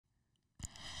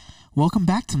Welcome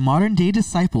back to Modern Day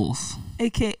Disciples,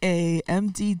 aka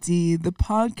MDD, the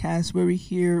podcast where we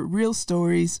hear real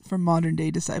stories from modern day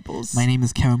disciples. My name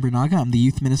is Kevin Bernaga. I'm the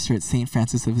youth minister at St.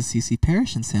 Francis of Assisi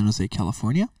Parish in San Jose,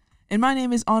 California. And my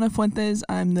name is Ana Fuentes.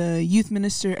 I'm the youth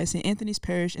minister at St. Anthony's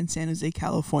Parish in San Jose,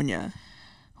 California.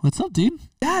 What's up, dude?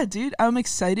 Yeah, dude, I'm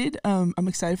excited. I'm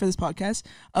excited for this podcast.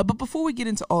 But before we get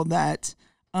into all that,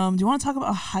 do you want to talk about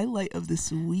a highlight of this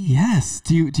week? Yes.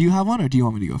 Do you have one, or do you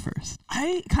want me to go first?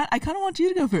 I kind of want you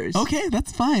to go first. Okay,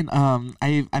 that's fine.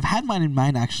 I've had mine in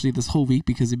mind actually this whole week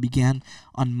because it began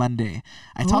on Monday.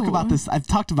 I've talked about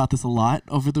this a lot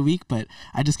over the week, but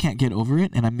I just can't get over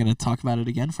it, and I'm going to talk about it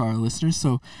again for our listeners.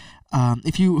 So,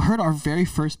 if you heard our very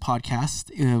first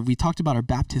podcast, we talked about our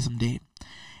baptism date.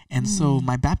 And so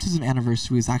my baptism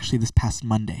anniversary was actually this past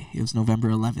Monday. It was November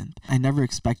 11th. I never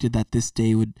expected that this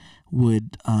day would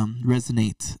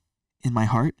resonate in my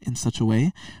heart in such a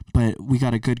way, but we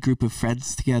got a good group of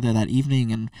friends together that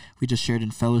evening, and we just shared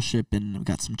in fellowship, and we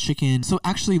got some chicken. So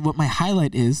actually what my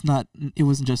highlight is, it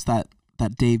wasn't just that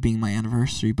day being my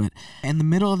anniversary, but in the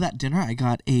middle of that dinner, I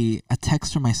got a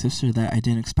text from my sister that I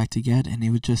didn't expect to get, and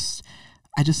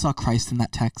I just saw Christ in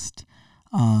that text.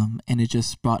 And it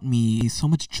just brought me so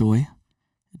much joy.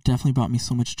 It definitely brought me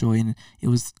so much joy. And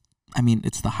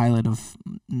it's the highlight of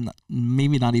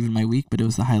maybe not even my week, but it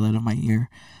was the highlight of my year.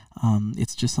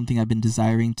 It's just something I've been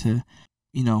desiring to,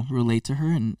 relate to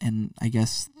her. And I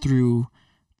guess through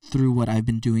what I've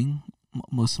been doing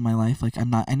most of my life, like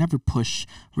I never push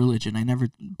religion. I never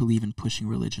believe in pushing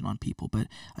religion on people, but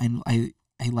I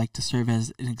like to serve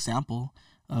as an example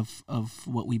of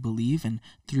what we believe, and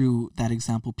through that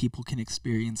example people can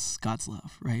experience God's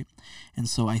love, right? And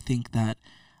so I think that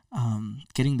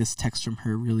getting this text from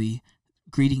her, really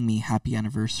greeting me happy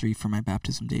anniversary for my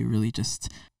baptism day, really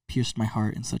just pierced my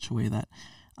heart in such a way that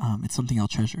it's something I'll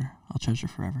treasure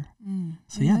forever.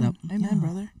 So Amen. Amen,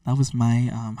 brother. That was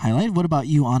my highlight. What about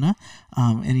you, Ana?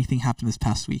 Anything happened this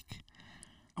past week?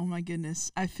 Oh my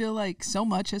goodness, I feel like so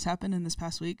much has happened in this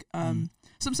past week.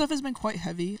 Some stuff has been quite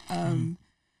heavy.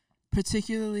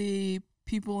 Particularly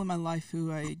people in my life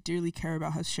who I dearly care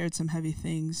about have shared some heavy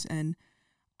things, and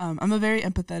I'm a very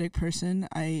empathetic person.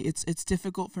 It's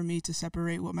difficult for me to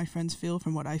separate what my friends feel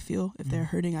from what I feel. If they're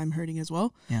hurting, I'm hurting as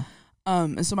well. Yeah.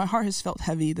 And so my heart has felt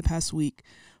heavy the past week,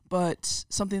 but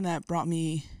something that brought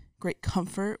me great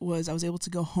comfort was I was able to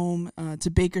go home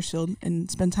to Bakersfield and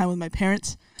spend time with my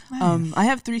parents. Nice. I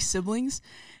have 3 siblings.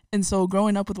 And so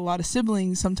growing up with a lot of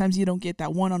siblings, sometimes you don't get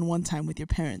that one-on-one time with your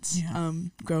parents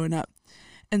growing up.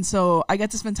 And so I got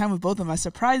to spend time with both of them. I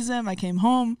surprised them. I came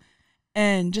home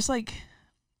and just like,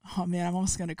 oh man, I'm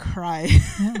almost going to cry.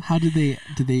 Yeah. How were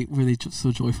they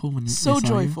so joyful when so they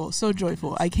saw you? So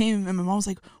joyful. I came and my mom was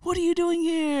like, what are you doing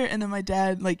here? And then my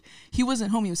dad, like, he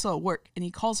wasn't home. He was still at work, and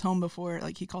he calls home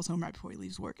right before he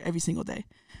leaves work every single day.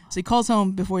 So he calls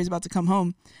home before he's about to come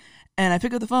home. And I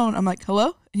pick up the phone. I'm like, hello?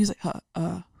 And he's like,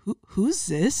 who's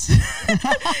this?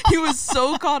 He was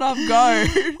so caught off guard.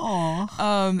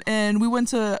 Aww.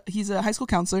 And he's a high school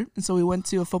counselor, and so we went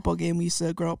to a football game. We used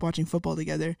to grow up watching football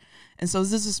together. And so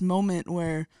there's this moment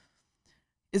where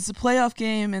it's a playoff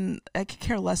game, and I could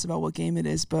care less about what game it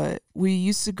is, but we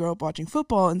used to grow up watching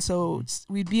football, and so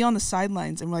we'd be on the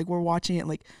sidelines, and we're watching it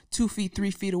like 2 feet, 3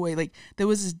 feet away. Like there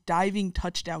was this diving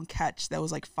touchdown catch that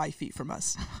was like 5 feet from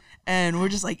us. And we're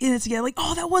just like in it together, like,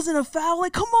 oh, that wasn't a foul.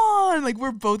 Like, come on. Like,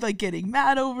 we're both like getting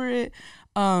mad over it.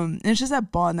 And it's just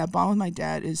that bond with my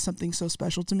dad is something so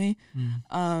special to me.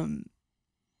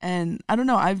 And I don't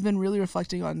know, I've been really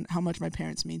reflecting on how much my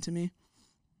parents mean to me.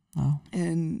 Oh.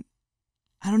 And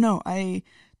I don't know, I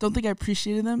don't think I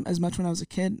appreciated them as much when I was a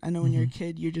kid. I know when you're a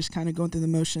kid, you're just kind of going through the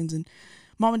motions, and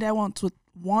mom and dad want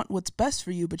what's best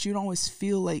for you, but you don't always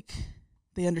feel like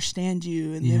they understand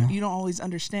you, and you don't always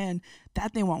understand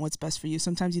that they want what's best for you.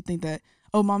 Sometimes you think that,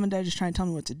 oh, mom and dad are just trying to tell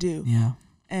me what to do. Yeah.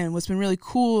 And what's been really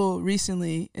cool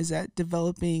recently is that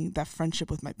developing that friendship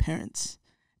with my parents,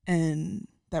 and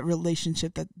that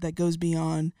relationship that goes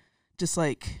beyond just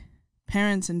like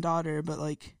parents and daughter, but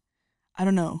like, I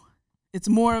don't know, it's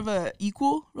more of a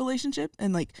equal relationship,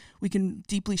 and like we can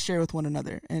deeply share with one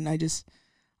another. And I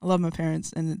love my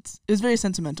parents, and it was very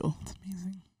sentimental. It's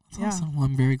amazing. That's awesome. Well,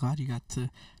 I'm very glad you got to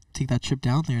take that trip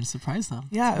down there and surprise them.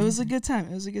 Yeah, it was a good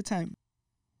time.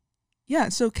 Yeah,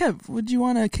 so Kev, would you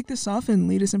want to kick this off and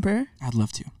lead us in prayer? I'd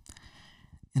love to.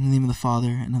 In the name of the Father,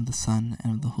 and of the Son,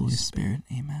 and of the Holy Spirit.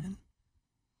 Amen.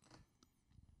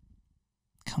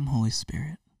 Come, Holy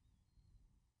Spirit.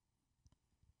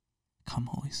 Come,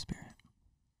 Holy Spirit.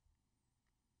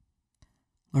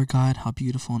 Lord God, how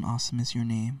beautiful and awesome is your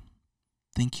name.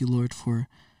 Thank you, Lord, for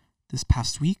this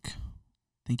past week.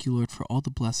 Thank you, Lord, for all the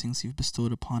blessings you've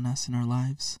bestowed upon us in our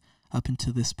lives up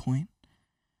until this point.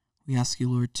 We ask you,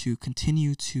 Lord, to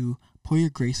continue to pour your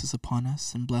graces upon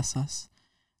us and bless us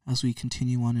as we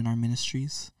continue on in our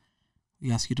ministries.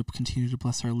 We ask you to continue to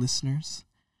bless our listeners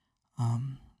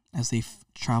as they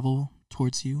travel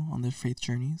towards you on their faith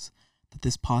journeys, that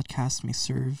this podcast may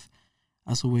serve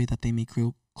as a way that they may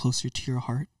grow closer to your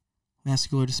heart. We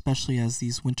ask you, Lord, especially as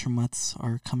these winter months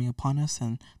are coming upon us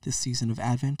and this season of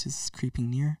Advent is creeping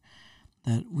near,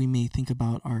 that we may think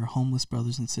about our homeless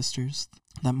brothers and sisters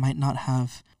that might not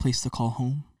have a place to call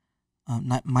home,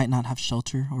 might not have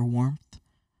shelter or warmth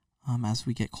as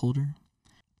we get colder.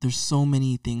 There's so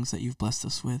many things that you've blessed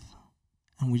us with,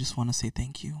 and we just want to say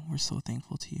thank you. We're so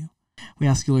thankful to you. We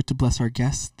ask you, Lord, to bless our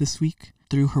guest this week.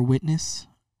 Through her witness,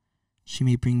 she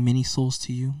may bring many souls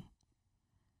to you.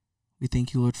 We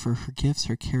thank you, Lord, for her gifts,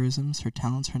 her charisms, her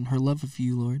talents, and her love of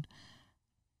you, Lord,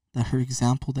 that her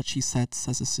example that she sets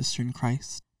as a sister in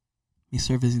Christ may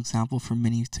serve as an example for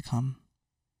many to come.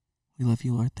 We love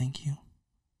you, Lord. Thank you.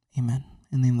 Amen.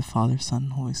 In the name of the Father, Son,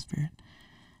 and Holy Spirit.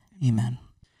 Amen.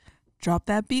 Drop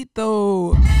that beat,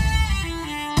 though.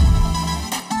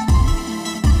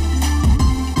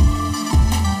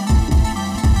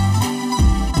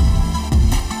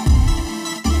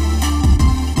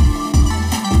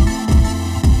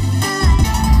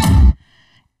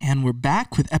 And we're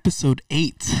back with episode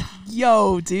 8.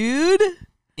 Yo, dude.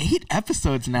 8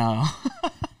 episodes now.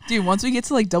 Dude, once we get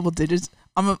to like double digits,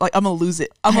 I'm gonna lose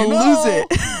it. I'm gonna lose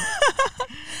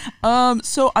it.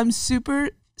 So I'm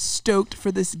super stoked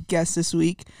for this guest this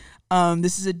week.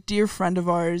 This is a dear friend of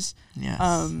ours.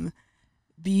 Yes.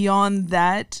 Beyond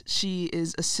that, she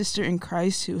is a sister in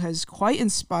Christ who has quite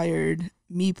inspired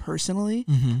me personally.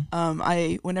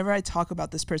 Mm-hmm. Whenever I talk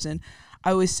about this person,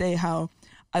 I always say how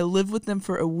I lived with them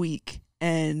for a week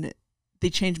and they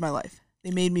changed my life.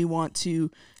 They made me want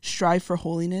to strive for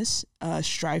holiness,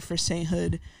 strive for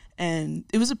sainthood, and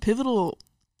it was a pivotal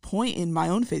point in my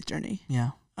own faith journey.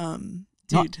 Yeah. Dude.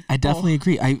 No, I definitely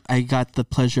agree. I got the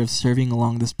pleasure of serving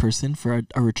along this person for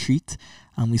a retreat.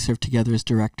 We served together as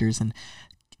directors, and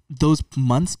those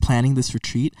months planning this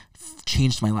retreat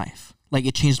changed my life. Like,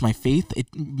 it changed my faith. It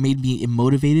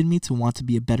motivated me to want to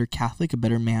be a better Catholic, a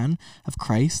better man of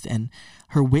Christ. And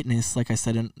her witness, like I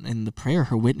said in the prayer,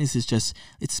 her witness is just,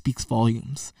 it speaks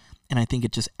volumes. And I think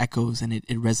it just echoes and it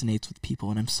resonates with people.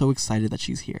 And I'm so excited that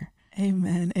she's here.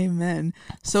 Amen. Amen.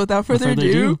 So without further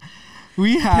ado,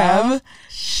 we have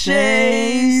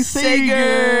Shay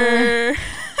Sager.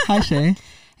 Hi, Shay.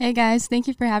 Hey, guys. Thank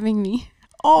you for having me.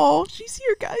 Oh, she's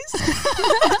here, guys.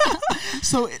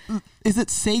 So, is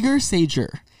it Sager or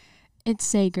Sager? It's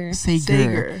Sager.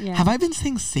 Sager. Yeah. Have I been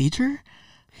saying Sager?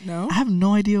 No. I have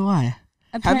no idea why.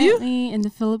 Apparently, in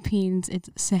the Philippines, it's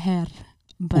Seher.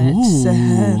 But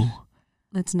Seher.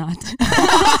 let's not.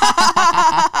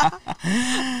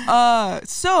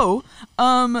 So,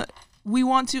 we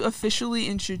want to officially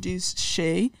introduce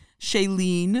Shay.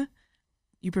 Shailene.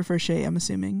 You prefer Shay, I'm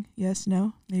assuming. Yes,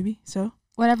 no, maybe, so?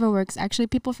 Whatever works. Actually,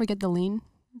 people forget the lean.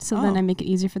 So then Oh. I make it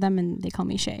easier for them and they call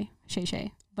me Shay.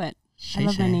 Shay. But Shay, I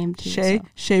love my name too. Shay, so.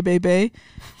 Shay Bebe.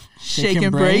 Shake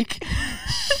and break.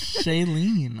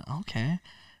 Shailene. Okay.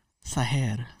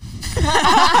 Saher.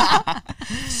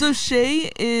 So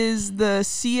Shay is the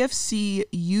CFC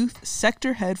Youth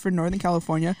Sector Head for Northern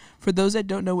California. For those that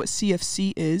don't know what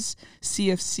CFC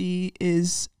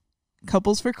is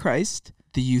Couples for Christ.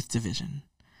 The youth division.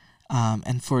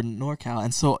 And for NorCal.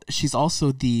 And so she's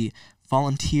also the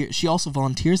volunteer. She also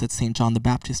volunteers at St. John the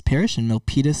Baptist Parish in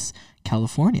Milpitas,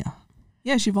 California.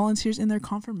 Yeah, she volunteers in their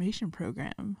confirmation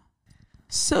program.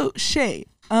 So Shay,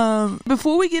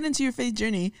 before we get into your faith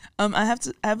journey, I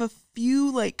have a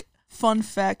few like fun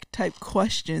fact type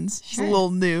questions. Sure. It's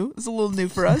a little new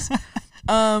for us.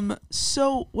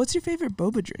 So what's your favorite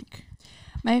boba drink?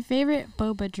 My favorite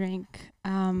boba drink.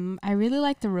 I really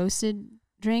like the roasted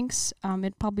drinks.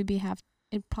 It'd probably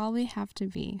have to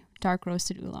be dark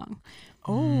roasted oolong.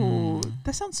 Oh,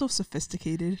 that sounds so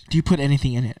sophisticated. Do you put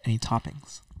anything in it? Any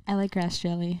toppings? I like grass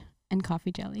jelly and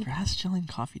coffee jelly. Grass jelly and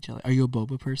coffee jelly. Are you a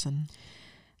boba person?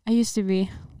 I used to be.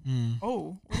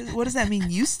 Oh, what does that mean?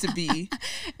 Used to be.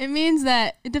 It means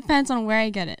that it depends on where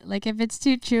I get it. Like if it's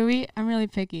too chewy, I'm really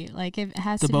picky. Like if it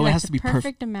has The to be boba like has the to be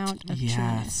perfect amount of chewness.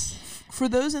 Yes. For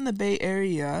those in the Bay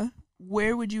Area,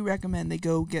 where would you recommend they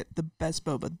go get the best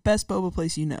boba? The best boba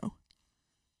place you know.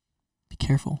 Be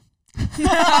careful.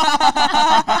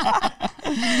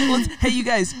 Hey, you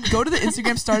guys, go to the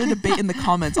Instagram, start a debate in the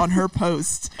comments on her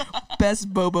post.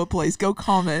 Best boba place. Go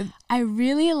comment. I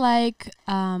really like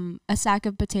a sack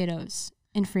of potatoes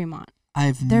in Fremont.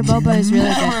 I've Their boba is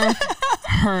really good.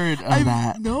 heard of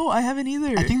that. No, I haven't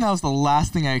either. I think that was the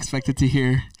last thing I expected to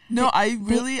hear. No, I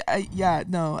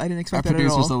didn't expect Our that at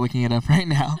all. producers are looking it up right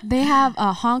now. They have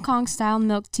a Hong Kong style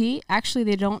milk tea. Actually,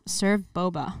 they don't serve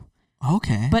boba,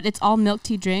 Okay. but it's all milk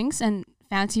tea drinks and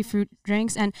fancy fruit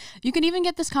drinks. And you can even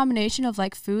get this combination of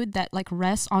like food that like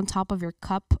rests on top of your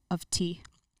cup of tea.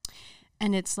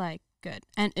 And it's like good.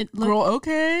 And it Girl,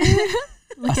 okay.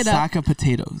 look a it up sack of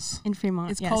potatoes. in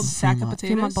Fremont. It's yes. called sack of Fremont.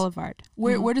 potatoes. Fremont Boulevard.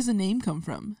 Where Mhm. where does the name come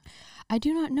from? I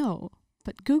do not know,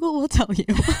 but Google will tell you.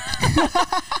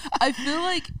 I feel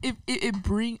like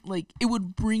it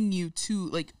would bring you to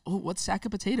like, oh, what's sack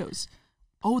of potatoes?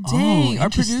 Oh dang! Our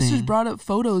producers interesting. brought up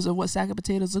photos of what sack of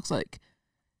potatoes looks like.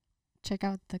 Check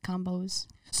out the combos.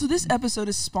 So this episode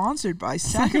is sponsored by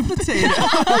Sack of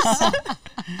Potatoes.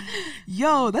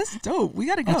 Yo, that's dope. We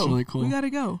gotta go. That's really cool. We gotta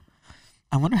go.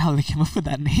 I wonder how they came up with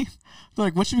that name. They're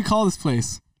like, what should we call this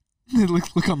place? They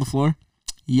look on the floor.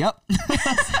 Yep.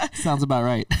 Sounds about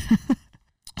right.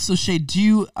 So Shay, do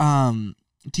you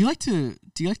like to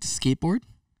skateboard?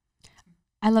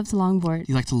 I love to longboard.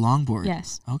 You like to longboard?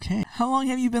 Yes. Okay. How long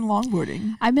have you been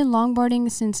longboarding? I've been longboarding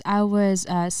since I was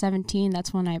 17.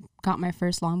 That's when I got my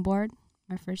first longboard,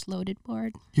 my first loaded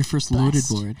board. Your first Blessed. loaded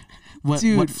board. What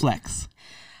Dude. flex?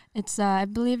 It's I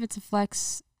believe it's a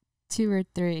Flex 2 or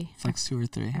 3. Flex 2 or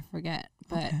 3. I forget,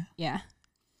 but Okay. yeah.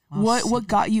 Wow, What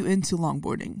got you into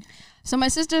longboarding? So my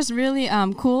sister's really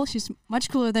cool. She's much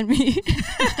cooler than me,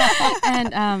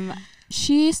 and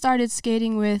she started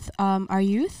skating with our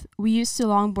youth. We used to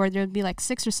longboard. There would be like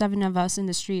 6 or 7 of us in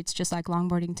the streets, just like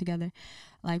longboarding together,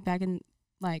 like back in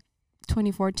like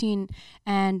 2014.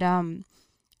 And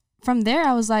from there,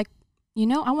 I was like,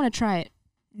 I want to try it.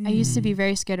 I used to be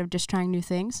very scared of just trying new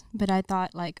things, but I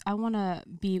thought like I want to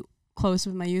be close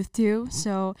with my youth too.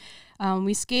 So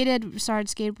we started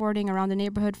skateboarding around the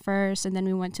neighborhood first, and then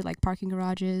we went to like parking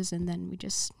garages, and then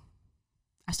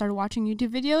I started watching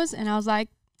YouTube videos, and I was like,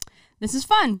 this is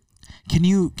fun. Can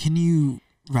you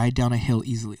ride down a hill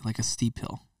easily, like a steep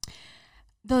hill?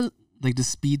 Like, does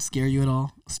speed scare you at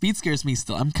all? Speed scares me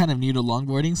still. I'm kind of new to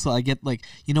longboarding, so I get like,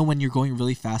 when you're going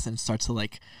really fast and it starts to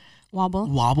like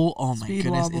Wobble. Oh my Speed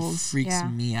goodness, wobbles. it freaks Yeah.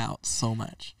 me out so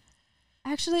much.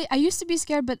 Actually, I used to be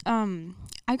scared, but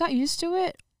I got used to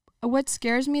it. What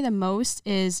scares me the most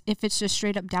is if it's just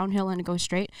straight up downhill and it goes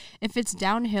straight. If it's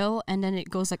downhill and then it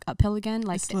goes like uphill again,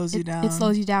 like slows you down. It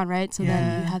slows you down, right? So then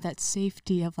Yeah. you have that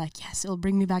safety of like, yes, it'll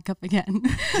bring me back up again.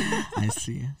 I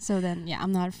see. So then, yeah,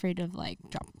 I'm not afraid of like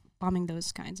bombing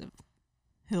those kinds of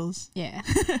hills. yeah.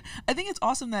 I think it's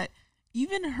awesome that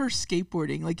even her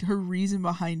skateboarding, like her reason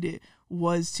behind it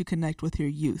was to connect with your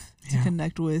youth, to Yeah.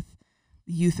 connect with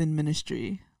youth in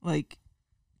ministry. Like,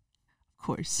 of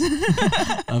course.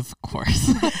 Of course.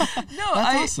 No,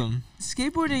 That's awesome.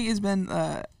 skateboarding has been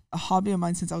a hobby of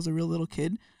mine since I was a real little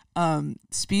kid.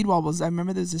 Speed wobbles. I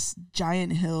remember there's this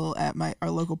giant hill at our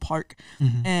local park,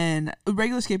 Mhm. and a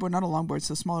regular skateboard, not a longboard,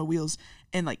 so smaller wheels,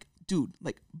 and like, dude,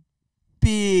 like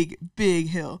big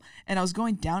hill, and I was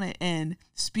going down it, and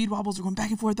speed wobbles were going back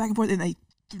and forth, and they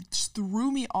just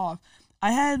threw me off.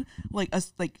 I had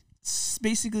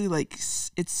basically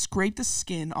it scraped the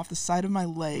skin off the side of my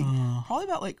leg, Oh. probably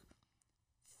about like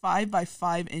 5 by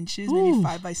 5 inches, maybe Ooh.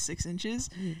 5 by 6 inches.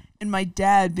 And my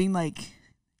dad, being like,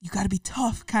 you got to be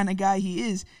tough kind of guy he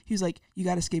is, he was like, you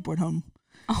got to skateboard home.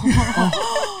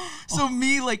 So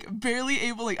me, like, barely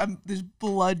able, like, there's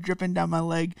blood dripping down my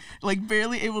leg, like,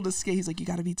 barely able to skate. He's like, you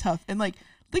got to be tough. And, like,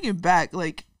 thinking back,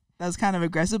 like, that was kind of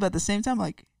aggressive, but at the same time,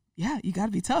 like, yeah, you got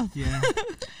to be tough. Yeah.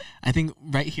 I think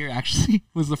right here actually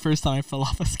was the first time I fell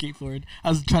off a skateboard. I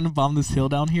was trying to bomb this hill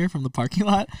down here from the parking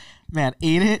lot. Man,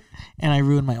 ate it, and I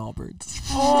ruined my Allbirds.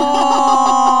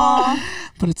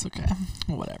 But it's okay.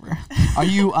 Whatever. Are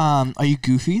you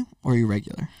goofy or are you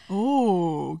regular?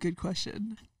 Oh, good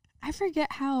question. I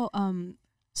forget how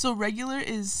So regular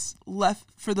is left,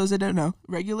 for those that don't know,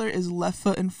 regular is left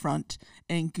foot in front,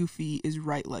 and goofy is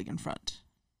right leg in front.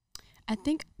 I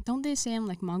think, don't they say I'm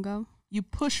like Mongo? You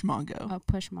push Mongo. Oh,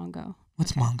 push Mongo.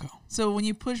 What's Okay. Mongo? So when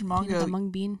you push The Mongo, mung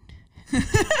bean.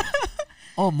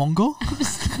 Oh, Mongo?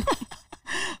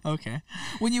 Okay.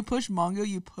 when you push Mongo,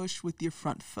 you push with your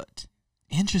front foot.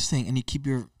 Interesting. And you keep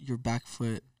your back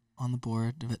foot on the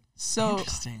board. But So,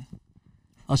 interesting.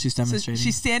 Oh, she's so demonstrating.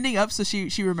 she's standing up, so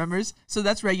she remembers. So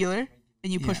that's regular,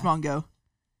 and you push Yeah. Mongo.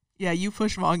 Yeah, you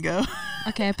push Mongo.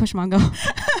 Okay, I push Mongo.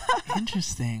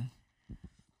 Interesting.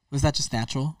 Was that just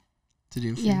natural to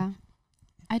do? For Yeah.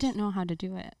 I didn't know how to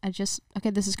do it. Okay,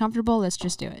 this is comfortable. Let's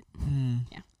just do it.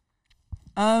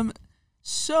 You?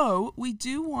 So we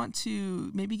do want to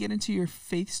maybe get into your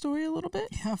faith story a little bit.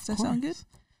 Yeah, of Does that sound good? course.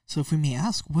 So if we may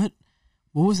ask, what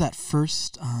What was that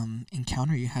first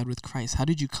encounter you had with Christ? How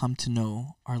did you come to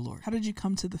know our Lord? How did you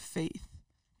come to the faith?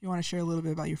 You want to share a little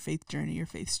bit about your faith journey, your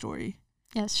faith story?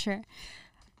 Yes, sure.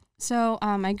 So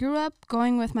I grew up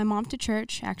going with my mom to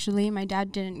church. Actually, my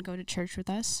dad didn't go to church with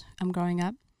us. Growing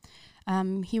up,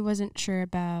 he wasn't sure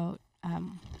about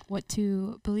what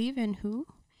to believe in, who,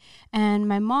 and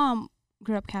my mom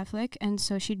grew up Catholic, and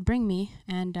so she'd bring me,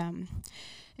 and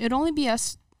it would only be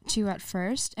us two at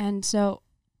first, and so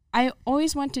I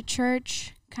always went to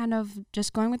church, kind of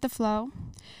just going with the flow.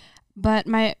 But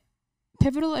my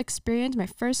pivotal experience, my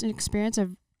first experience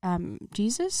of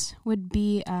Jesus would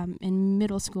be in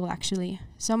middle school, actually.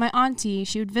 So my auntie,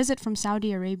 she would visit from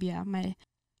Saudi Arabia, my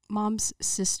mom's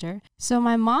sister. So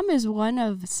my mom is one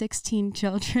of 16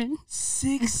 children.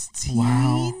 16?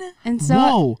 Wow. And so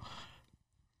Whoa.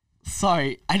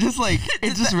 Sorry, I just like,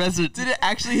 it just resonated. Did it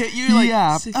actually hit you? Like,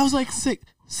 yeah, I was like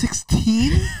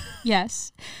 16?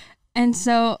 yes. And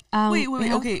so wait.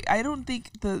 Okay, I don't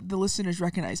think the listeners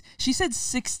recognize. She said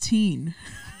 16.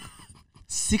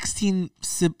 16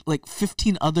 like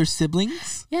 15 other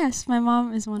siblings? Yes, my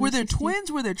mom is one Were of there 16.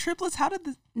 twins? Were there triplets? How did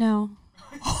the... No.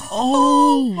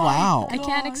 Oh, wow. I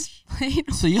can't Gosh.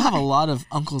 explain. So you have a lot of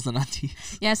uncles and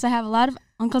aunties. Yes, I have a lot of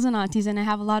uncles and aunties, and I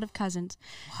have a lot of cousins.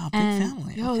 Wow, big And-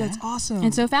 family. Yo, okay. that's awesome.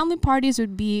 And so family parties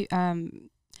would be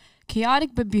chaotic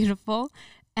but beautiful.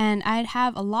 And I'd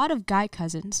have a lot of guy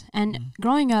cousins. And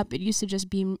growing up, it used to just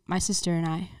be my sister and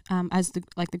I as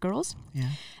the girls. Yeah.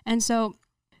 And so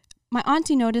my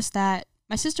auntie noticed that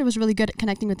my sister was really good at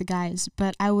connecting with the guys,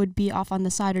 but I would be off on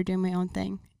the side or doing my own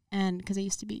thing. And because I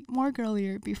used to be more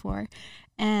girlier before.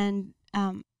 And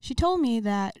she told me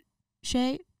that,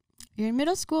 Shay, you're in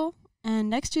middle school, and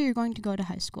next year you're going to go to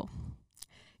high school.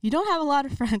 You don't have a lot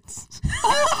of friends.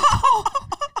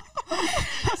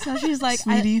 So she's like,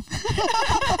 Sweetie.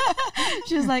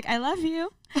 she was like, I love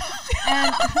you.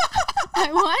 And I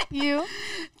want you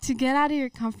to get out of your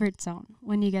comfort zone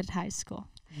when you get to high school.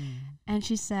 And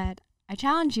she said, I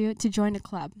challenge you to join a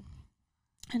club.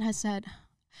 And I said,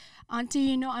 Auntie,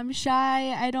 you know, I'm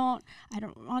shy. I don't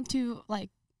want to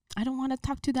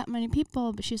talk to that many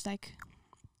people. But she's like,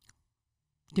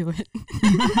 do it.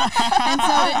 And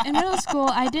so in middle school,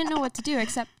 I didn't know what to do,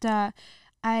 except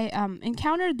I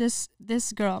encountered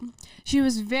this girl. She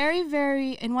was very,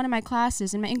 very, in one of my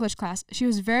classes, in my English class, she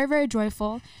was very, very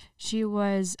joyful. She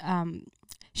was,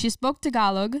 she spoke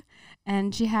Tagalog,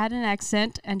 and she had an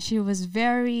accent, and she was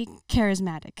very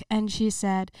charismatic. And she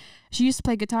said, she used to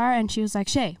play guitar, and she was like,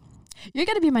 Shay, you're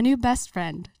going to be my new best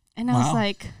friend. And I was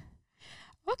like,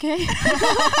 okay.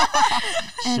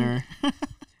 Sure.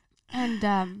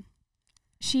 And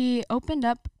she opened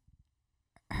up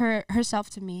herself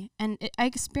to me, and I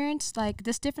experienced like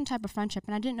this different type of friendship,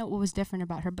 and I didn't know what was different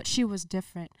about her, but she was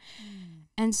different.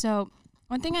 And so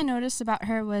one thing I noticed about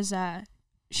her was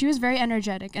she was very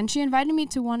energetic, and she invited me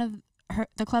to one of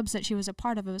the clubs that she was a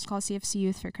part of. It was called CFC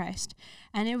Youth for Christ,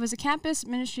 and it was a campus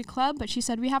ministry club, but she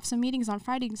said, we have some meetings on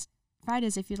Fridays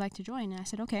if you'd like to join. And I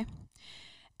said, okay.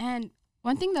 And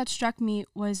one thing that struck me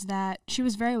was that she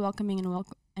was very welcoming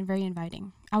and very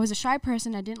inviting. I was a shy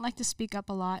person. I didn't like to speak up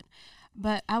a lot,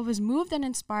 but I was moved and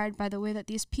inspired by the way that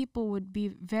these people would be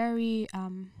very,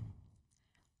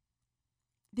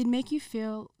 they'd make you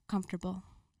feel comfortable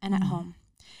and at home.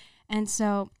 And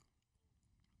so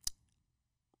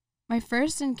my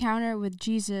first encounter with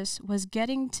Jesus was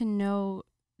getting to know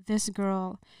this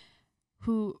girl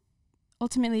who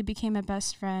ultimately became my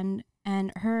best friend,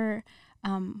 and her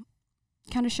kind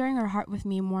of sharing her heart with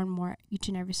me more and more each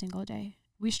and every single day.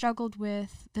 We struggled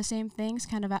with the same things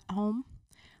kind of at home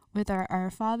with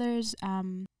our fathers.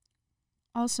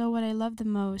 Also, what I loved the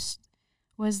most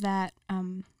was that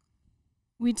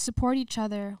we'd support each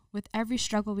other with every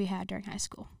struggle we had during high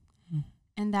school.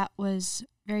 And that was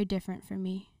very different for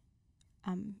me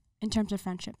in terms of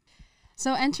friendship.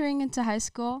 So entering into high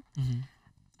school,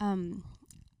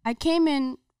 I came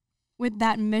in with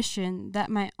that mission that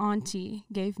my auntie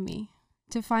gave me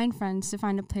to find friends, to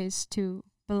find a place to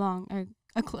belong, or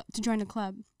to join a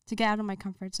club, to get out of my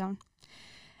comfort zone.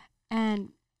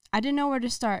 And I didn't know where to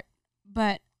start,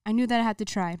 but I knew that I had to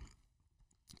try.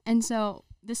 And so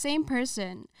the same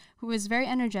person who was very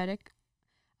energetic,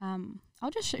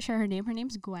 I'll just share her name. Her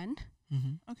name's Gwen.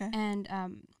 Okay. And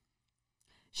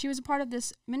she was a part of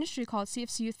this ministry called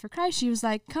CFC Youth for Christ. She was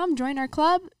like, come join our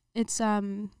club. It's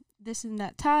this and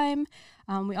that time.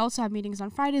 We also have meetings on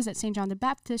Fridays at St. John the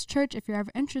Baptist Church if you're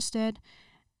ever interested.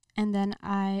 And then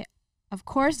I, of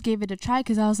course, gave it a try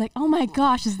because I was like, oh my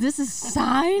gosh, is this a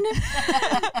sign?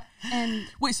 And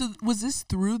wait, so was this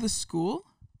through the school,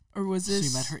 or was this? So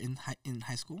you met her in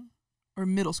high school? Or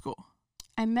middle school?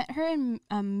 I met her in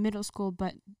middle school,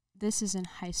 but this is in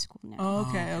high school now. Oh,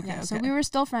 okay, okay, Yeah, okay. so we were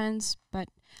still friends, but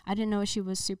I didn't know she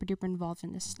was super duper involved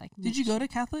in this. Like, Did you go to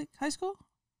Catholic high school?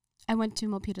 I went to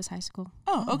Milpitas High School.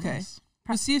 Oh, okay. Nice.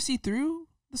 Was CFC through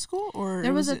the school, or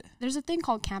There's a thing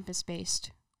called campus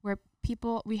based where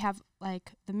we have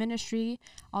like the ministry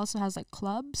also has like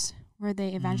clubs where they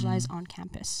evangelize on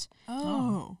campus.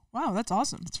 Oh, wow, that's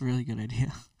awesome. That's a really good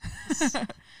idea.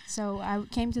 So I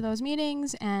came to those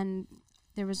meetings and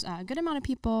there was a good amount of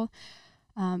people,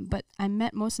 but I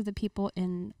met most of the people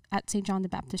at St. John the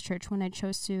Baptist Church when I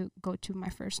chose to go to my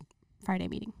first Friday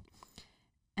meeting.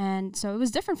 And so it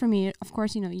was different for me. Of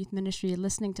course, youth ministry,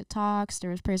 listening to talks, there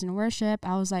was praise and worship.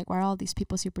 I was like, why are all these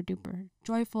people super duper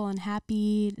joyful and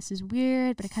happy? This is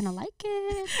weird, but I kind of like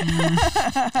it.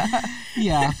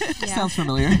 Yeah, sounds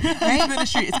familiar. Right?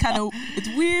 Ministry, it's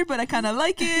weird, but I kind of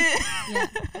like it. Yeah.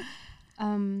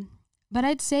 But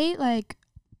I'd say like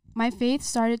my faith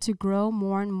started to grow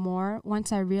more and more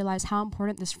once I realized how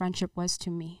important this friendship was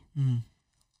to me.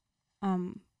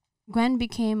 Gwen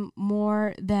became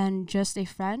more than just a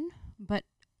friend, but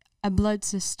a blood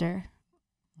sister.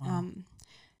 Wow.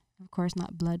 Of course,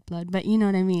 not blood, but you know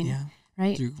what I mean, Yeah.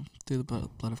 right? Through the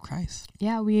blood of Christ.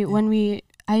 Yeah,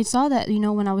 I saw that,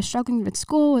 when I was struggling with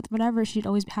school, with whatever, she'd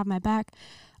always have my back.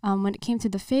 When it came to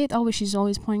the faith, she's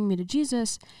always pointing me to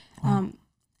Jesus. Wow.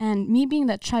 And me being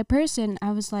that shy person,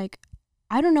 I was like,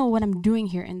 I don't know what I'm doing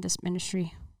here in this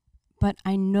ministry, but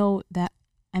I know that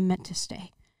I'm meant to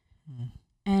stay.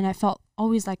 And I felt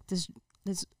always like this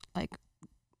like,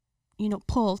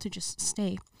 pull to just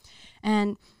stay.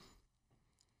 And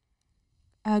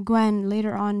Gwen,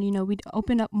 later on, we'd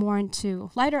open up more into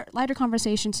lighter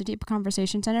conversations to deeper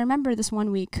conversations. And I remember this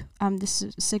one week, this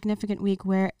significant week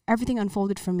where everything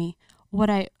unfolded for me.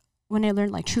 When I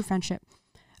learned like true friendship.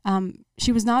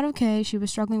 She was not okay. She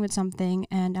was struggling with something.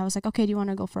 And I was like, okay, do you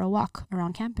want to go for a walk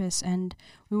around campus? And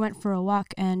we went for a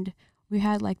walk and we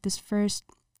had like this first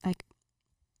like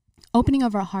opening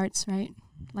of our hearts, right?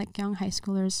 Like young high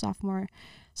schoolers,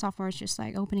 sophomores, just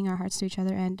like opening our hearts to each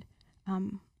other. And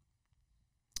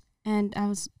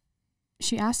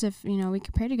she asked if, we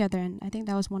could pray together. And I think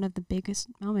that was one of the biggest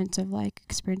moments of like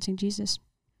experiencing Jesus.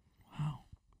 Wow.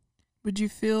 Would you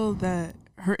feel that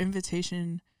her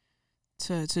invitation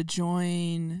to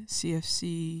join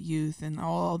CFC Youth and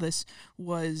all this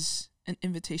was an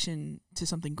invitation to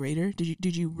something greater?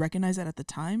 Did you recognize that at the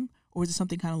time, or was it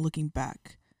something kind of looking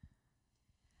back?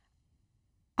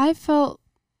 I felt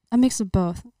a mix of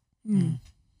both.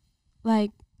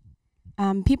 Like,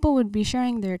 people would be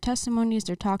sharing their testimonies,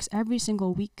 their talks every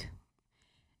single week.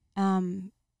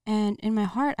 And in my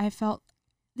heart, I felt,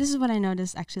 this is what I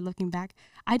noticed actually looking back.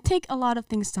 I take a lot of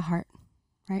things to heart,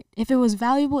 right? If it was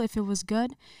valuable, if it was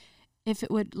good, if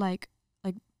it would like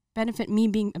benefit me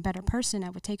being a better person, I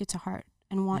would take it to heart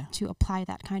and want to apply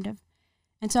that kind of.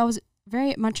 And so I was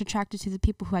very much attracted to the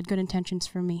people who had good intentions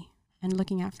for me and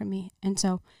looking out for me. And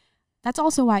so that's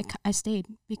also why I stayed,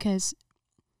 because,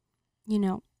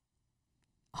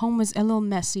 home was a little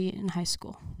messy in high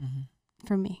school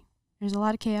for me. There's a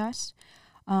lot of chaos,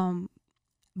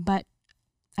 but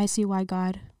I see why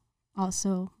God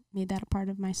also made that a part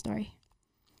of my story.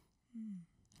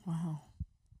 Wow.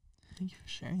 Thank you for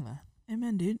sharing that.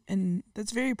 Amen, dude. And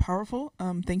that's very powerful.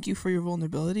 Thank you for your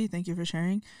vulnerability. Thank you for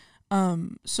sharing.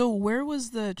 So where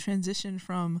was the transition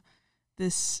from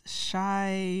this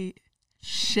shy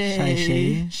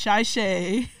Shay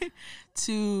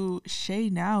to Shay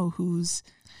now, who's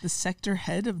the sector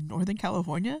head of Northern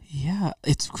California? Yeah,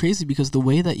 it's crazy because the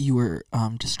way that you were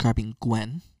describing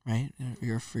Gwen, right,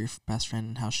 your best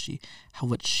friend, and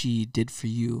what she did for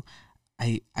you,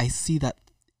 I see that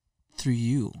through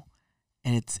you,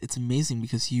 and it's amazing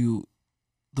because the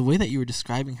way that you were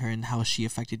describing her and how she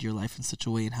affected your life in such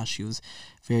a way, and how she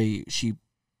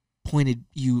pointed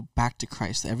you back to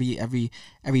Christ. Every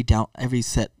doubt, every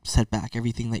setback,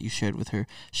 everything that you shared with her,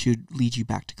 she would lead you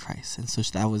back to Christ. And so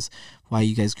that was why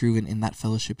you guys grew in that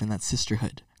fellowship, in that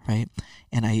sisterhood, right?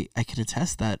 And I can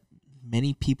attest that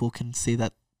many people can say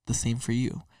that the same for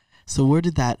you. So where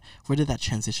did that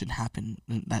transition happen,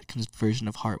 that conversion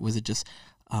of heart? Was it just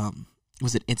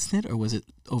was it instant, or was it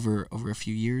over a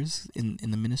few years in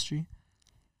the ministry?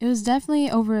 It was definitely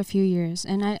over a few years,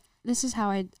 and this is how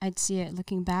I'd see it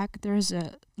looking back. There's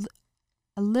a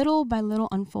little by little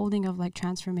unfolding of like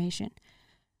transformation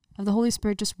of the Holy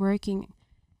Spirit just working.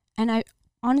 And I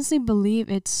honestly believe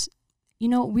it's,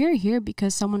 we're here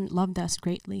because someone loved us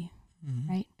greatly,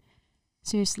 right?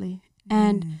 Seriously.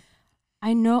 And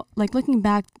I know, like looking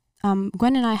back,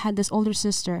 Gwen and I had this older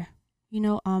sister,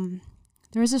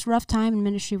 there was this rough time in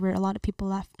ministry where a lot of people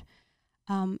left.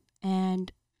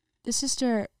 And this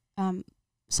sister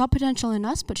saw potential in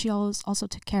us, but she always also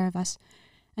took care of us,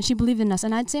 and she believed in us.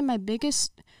 And I'd say my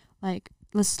biggest, like,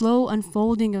 the slow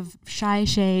unfolding of Shy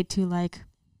Shay to like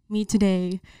me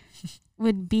today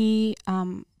would be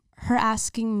her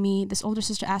asking me, this older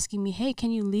sister asking me, hey,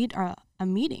 can you lead a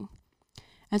meeting?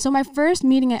 And so my first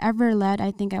meeting I ever led,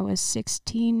 I think I was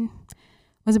 16,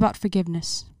 was about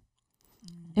forgiveness.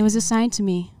 It was assigned to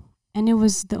me, and it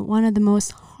was one of the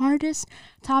most hardest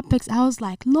topics. I was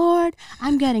like, Lord,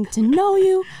 I'm getting to know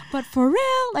you, but for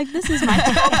real, like, this is my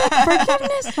topic,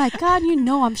 forgiveness. Like, God, you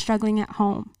know I'm struggling at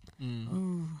home.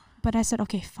 But I said,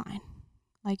 okay, fine.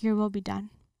 Like, your will be done.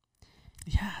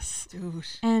 Yes. Dude.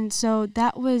 And so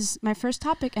that was my first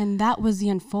topic, and that was the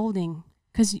unfolding.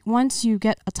 Because once you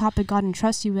get a topic God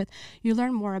entrusts you with, you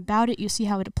learn more about it, you see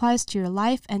how it applies to your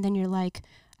life, and then you're like,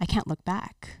 I can't look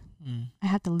back. I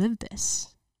have to live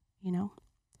this, you know?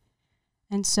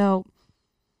 And so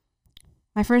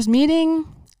my first meeting,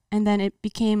 and then it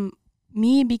became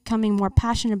me becoming more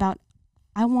passionate about,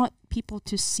 I want people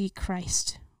to see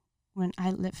Christ when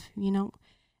I live, you know?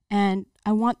 And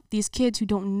I want these kids who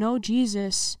don't know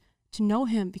Jesus to know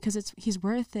him, because he's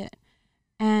worth it.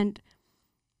 And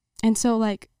so,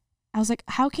 like, I was like,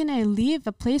 how can I leave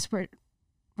a place where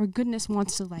goodness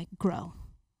wants to, like, grow,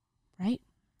 right?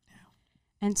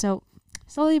 Yeah. And so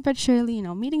slowly but surely, you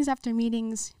know, meetings after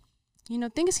meetings, you know,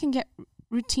 things can get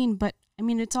routine, but I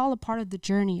mean, it's all a part of the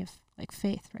journey of, like,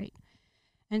 faith, right?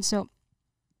 And so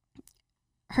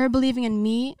her believing in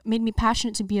me made me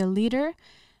passionate to be a leader,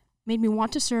 made me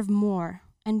want to serve more.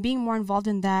 And being more involved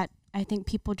in that, I think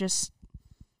people just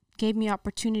gave me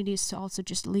opportunities to also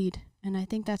just lead. And I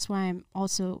think that's why I'm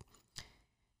also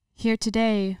here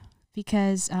today,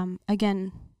 because,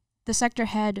 again, the sector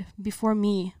head before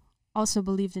me also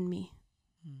believed in me.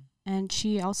 And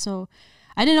she also,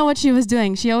 I didn't know what she was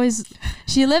doing. She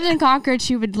lived in Concord.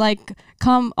 She would, like,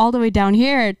 come all the way down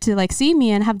here to, like, see me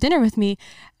and have dinner with me.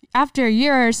 After a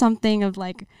year or something of,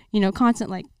 like, you know, constant,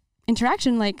 like,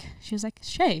 interaction, like, she was like,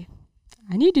 Shay,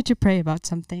 I need you to pray about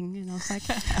something. And I was like,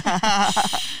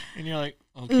 and you're like,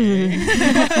 okay.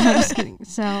 I'm just kidding.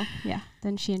 So, yeah,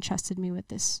 then she entrusted me with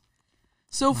this.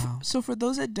 So, so for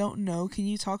those that don't know, can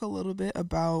you talk a little bit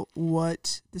about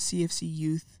what the CFC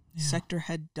Youth sector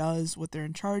head does, what they're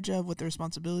in charge of, what their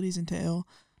responsibilities entail?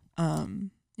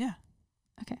 Yeah.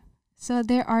 Okay. So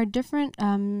there are different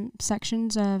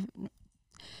sections of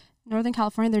Northern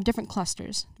California. There are different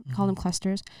clusters. We call them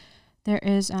clusters. There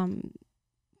is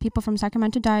people from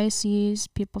Sacramento Diocese,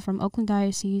 people from Oakland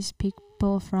Diocese,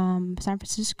 people from San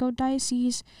Francisco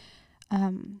Diocese,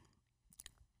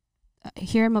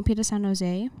 here in Milpitas, San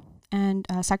Jose, and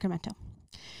Sacramento.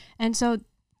 And so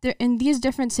there, in these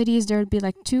different cities, there would be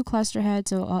like two cluster heads,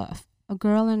 so a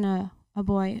girl and a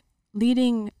boy,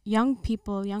 leading young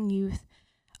people, young youth.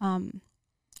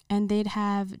 And they'd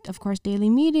have, of course, daily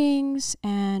meetings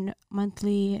and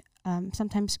monthly,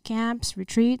 sometimes camps,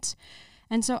 retreats.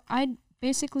 And so I'd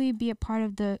basically be a part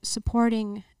of the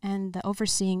supporting and the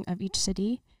overseeing of each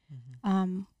city.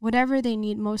 Whatever they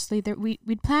need, mostly,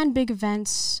 we'd plan big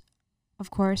events, of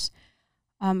course,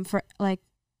 for like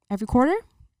every quarter.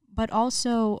 But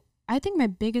also, I think my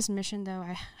biggest mission, though,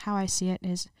 how I see it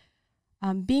is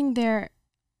being there,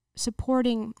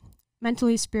 supporting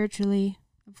mentally, spiritually,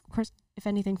 of course, if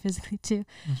anything, physically too.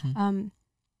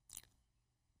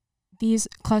 These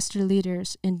cluster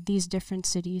leaders in these different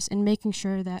cities, and making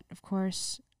sure that, of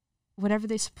course, whatever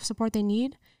support they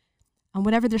need, and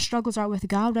whatever their struggles are with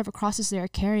God, whatever crosses they are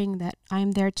carrying, that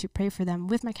I'm there to pray for them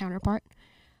with my counterpart,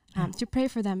 to pray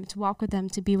for them, to walk with them,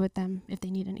 to be with them if they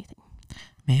need anything.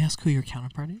 May I ask who your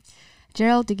counterpart is?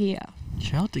 Gerald DeGia.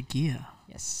 Gerald DeGia.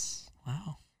 Yes.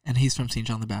 Wow. And he's from St.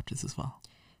 John the Baptist as well.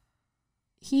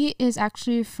 He is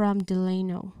actually from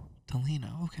Delano.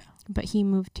 Delano, okay. But he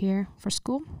moved here for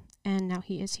school, and now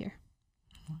he is here.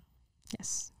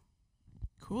 Yes.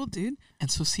 Cool, dude.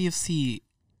 And so CFC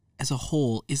as a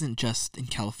whole isn't just in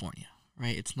California,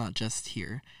 right? It's not just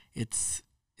here. Is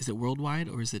it worldwide,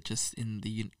 or is it just in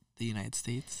the United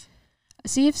States?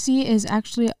 CFC is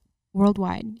actually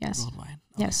worldwide, yes. Worldwide.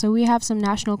 Okay. Yeah, so we have some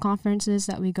national conferences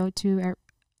that we go to.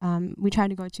 We try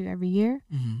to go to every year.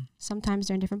 Sometimes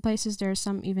they're in different places. There are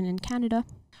some even in Canada.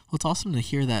 Well, it's awesome to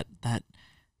hear that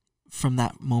from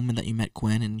that moment that you met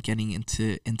Gwen and getting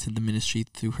into the ministry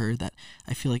through her, that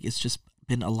I feel like it's just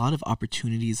been a lot of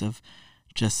opportunities of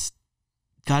just,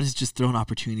 God has just thrown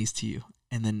opportunities to you.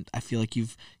 And then I feel like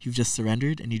you've just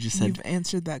surrendered, and you just said, you've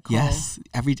answered that call. Yes.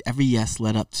 Every yes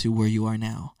led up to where you are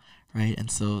now. Right. And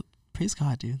so praise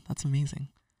God, dude. That's amazing.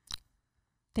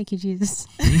 Thank you, Jesus.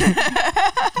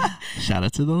 Shout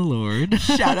out to the Lord.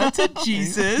 Shout out to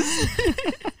Jesus.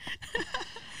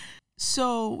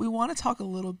 So we want to talk a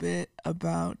little bit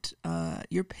about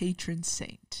your patron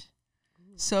saint.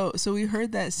 So we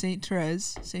heard that Saint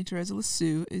Therese of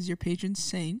Lisieux is your patron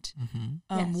saint.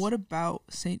 Yes. What about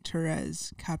Saint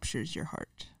Therese captures your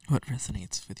heart? What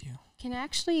resonates with you? Can I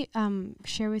actually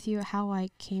share with you how I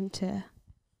came to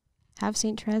have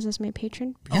Saint Therese as my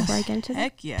patron before I get into that?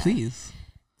 Heck yeah.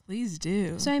 Please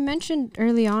do. So I mentioned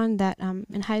early on that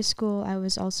in high school I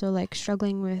was also like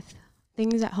struggling with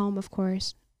things at home, of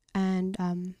course, and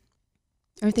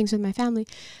or things with my family.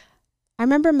 I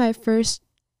remember my first,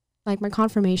 like my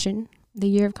confirmation, the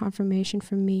year of confirmation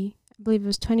for me, I believe it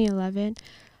was 2011.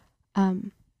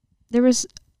 There was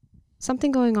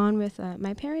something going on with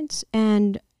my parents,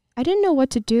 and I didn't know what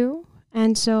to do.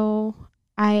 And so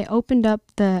I opened up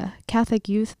the Catholic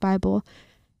Youth Bible,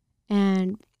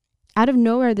 and out of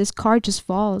nowhere, this card just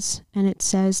falls, and it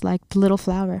says, like, the little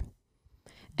flower.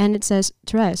 And it says,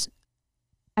 Therese.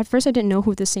 At first, I didn't know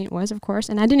who the saint was, of course,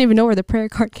 and I didn't even know where the prayer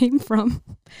card came from.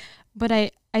 But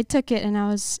I took it, and I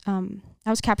was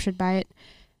captured by it.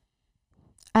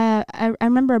 I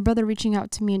remember a brother reaching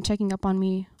out to me and checking up on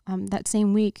me that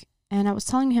same week, and I was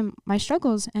telling him my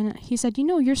struggles, and he said, you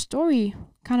know, your story,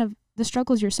 kind of the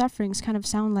struggles, your sufferings kind of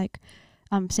sound like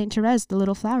Saint Therese, the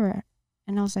little flower.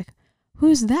 And I was like,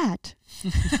 who's that?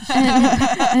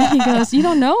 and he goes, you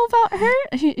don't know about her?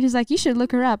 He's like, you should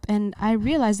look her up. And I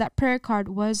realized that prayer card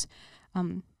was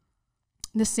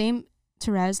the same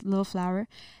Therese, little flower.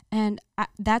 And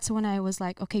that's when I was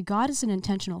like, okay, God is an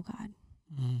intentional God.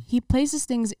 He places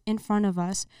things in front of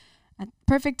us at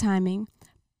perfect timing,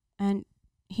 and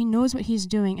he knows what he's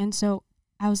doing. And so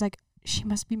I was like, she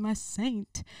must be my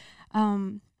saint.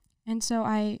 And so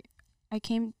I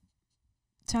came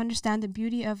to understand the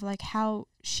beauty of like how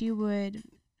she would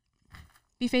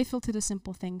be faithful to the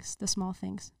simple things, the small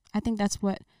things. I think that's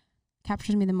what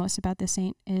captures me the most about the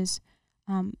saint is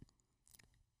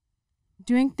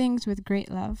doing things with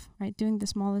great love, right? Doing the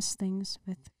smallest things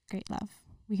with great love.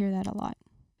 We hear that a lot.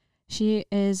 She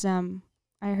is,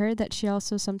 I heard that she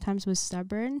also sometimes was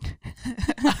stubborn.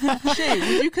 Shay,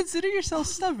 would you consider yourself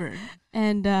stubborn?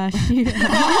 And she...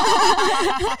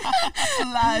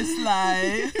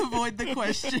 Sly. Avoid the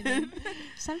question.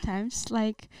 Sometimes,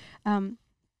 like,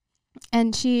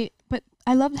 and she... But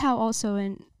I loved how also,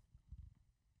 and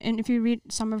if you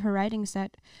read some of her writings,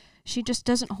 that she just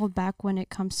doesn't hold back when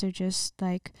it comes to just,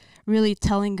 like, really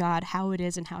telling God how it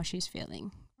is and how she's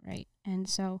feeling, right? And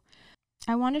so...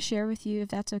 I want to share with you, if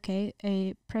that's okay,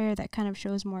 a prayer that kind of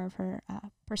shows more of her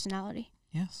personality.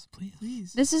 Yes,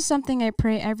 please. This is something I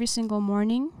pray every single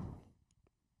morning.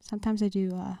 Sometimes I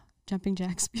do jumping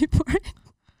jacks before it.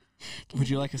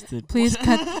 Would you like us to... Please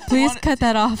cut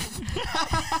that off.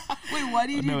 Wait, why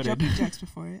do you do jumping jacks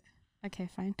before it? Okay,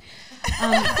 fine.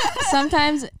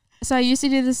 Sometimes, so I used to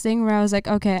do this thing where I was like,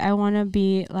 okay, I want to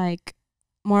be like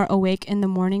more awake in the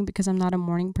morning because I'm not a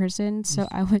morning person. So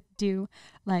I would do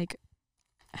like...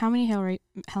 How many Hail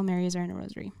Marys are in a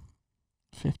rosary?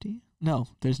 50? No,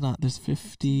 there's not. There's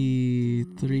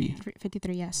 53.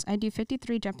 53, yes. I do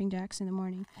 53 jumping jacks in the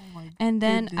morning. Oh my and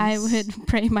then goodness. I would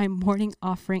pray my morning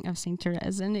offering of Saint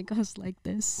Therese, and it goes like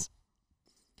this.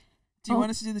 Do you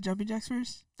want us to do the jumping jacks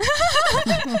first?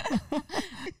 The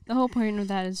whole point of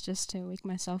that is just to wake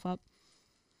myself up.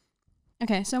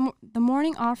 Okay, so the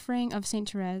morning offering of Saint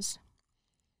Therese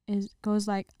goes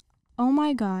like, oh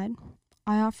my God,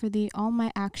 I offer thee all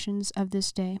my actions of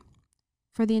this day,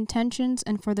 for the intentions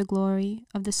and for the glory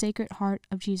of the Sacred Heart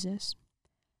of Jesus.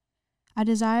 I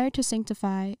desire to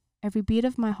sanctify every beat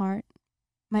of my heart,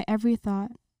 my every thought,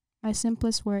 my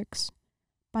simplest works,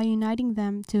 by uniting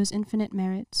them to his infinite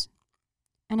merits.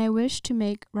 And I wish to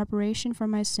make reparation for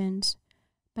my sins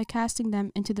by casting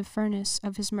them into the furnace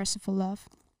of his merciful love.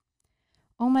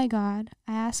 O my God,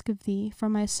 I ask of thee for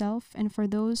myself and for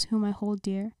those whom I hold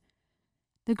dear,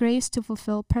 the grace to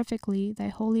fulfill perfectly thy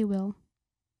holy will,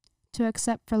 to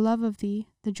accept for love of thee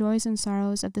the joys and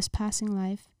sorrows of this passing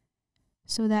life,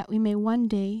 so that we may one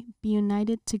day be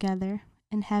united together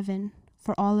in heaven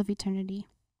for all of eternity.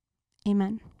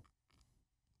 Amen.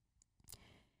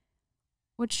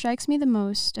 What strikes me the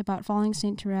most about following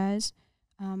Saint Therese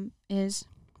is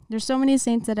there's so many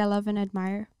saints that I love and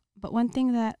admire, but one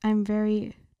thing that I'm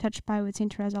very touched by with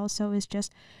Saint Therese also is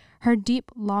just her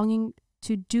deep longing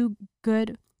to do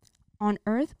good on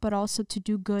earth, but also to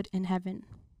do good in heaven.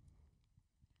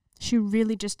 She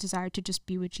really just desired to just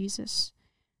be with Jesus.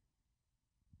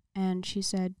 And she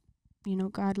said, you know,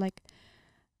 God, like,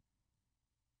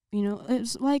 you know,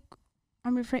 it's like,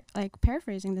 I'm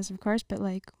paraphrasing this, of course, but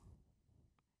like,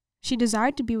 she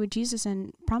desired to be with Jesus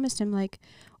and promised him, like,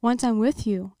 once I'm with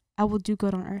you, I will do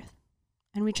good on earth.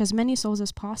 and reach as many souls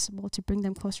as possible to bring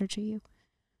them closer to you.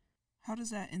 How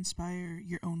does that inspire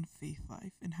your own faith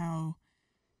life, and how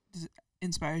does it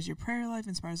inspires your prayer life,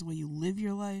 inspires the way you live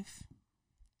your life?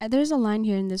 There's a line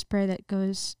here in this prayer that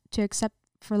goes, to accept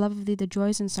for love of thee the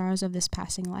joys and sorrows of this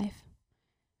passing life.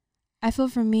 I feel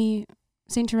for me,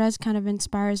 St. Therese kind of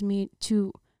inspires me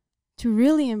to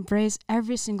really embrace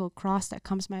every single cross that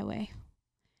comes my way.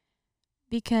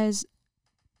 Because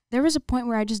there was a point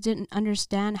where I just didn't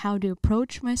understand how to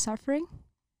approach my suffering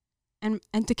and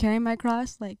to carry my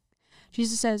cross. Like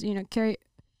Jesus says, carry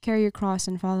your cross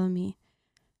and follow me.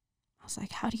 I was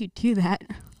like, how do you do that?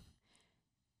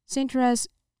 St. Therese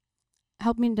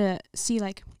helped me to see,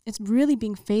 like, it's really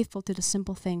being faithful to the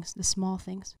simple things, the small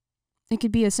things. It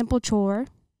could be a simple chore.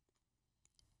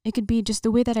 It could be just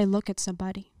the way that I look at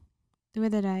somebody, the way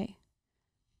that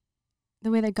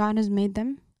God has made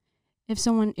them. If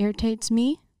someone irritates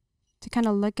me, to kind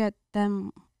of look at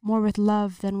them more with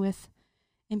love than with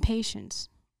impatience.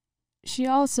 She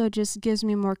also just gives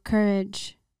me more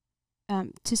courage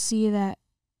to see that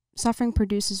suffering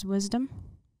produces wisdom,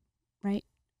 right?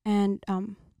 And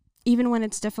even when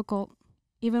it's difficult,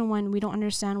 even when we don't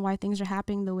understand why things are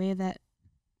happening the way that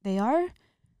they are,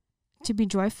 to be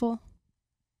joyful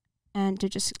and to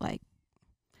just like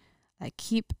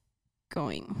keep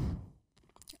going.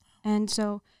 And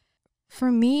so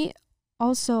for me,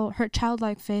 also, her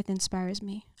childlike faith inspires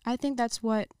me. I think that's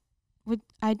what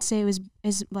I'd say is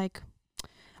like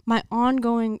my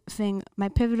ongoing thing, my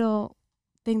pivotal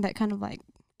thing that kind of like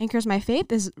anchors my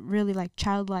faith is really like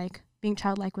being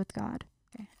childlike with God.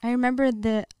 Okay. I remember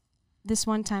this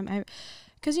one time,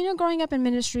 because growing up in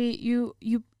ministry, you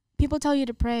people tell you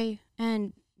to pray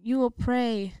and you will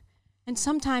pray, and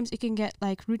sometimes it can get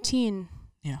like routine.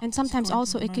 Yeah. And sometimes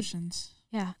also it could,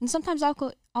 yeah. And sometimes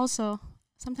also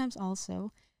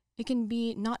it can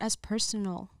be not as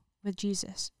personal with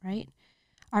Jesus, right?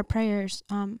 Our prayers.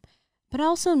 But I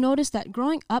also noticed that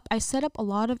growing up, I set up a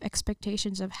lot of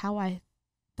expectations of how I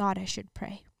thought I should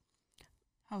pray.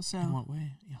 How so? In what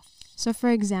way? Yeah. So for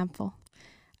example,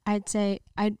 I'd say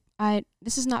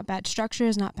this is not bad. Structure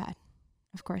is not bad,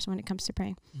 of course, when it comes to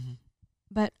praying. Mm-hmm.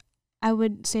 But I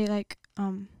would say I'd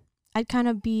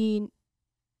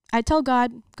tell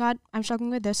God, I'm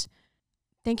struggling with this.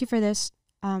 Thank you for this.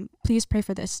 Please pray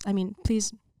for this.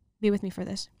 Please be with me for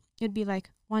this. It'd be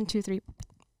like 1, 2, 3.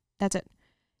 That's it.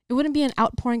 It wouldn't be an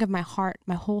outpouring of my heart,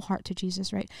 my whole heart to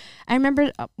Jesus, right? I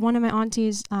remember one of my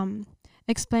aunties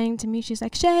explaining to me, she's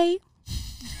like, Shay,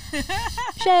 do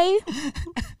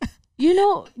you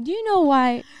know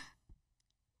why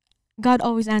God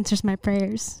always answers my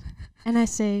prayers? And I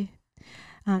say,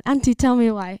 Auntie, tell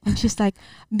me why. And she's like,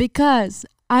 because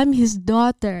I'm his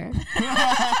daughter.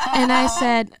 And I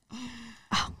said,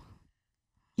 oh,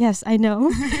 yes, I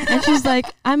know. And she's like,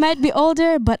 I might be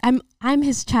older, but I'm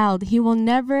his child. He will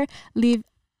never leave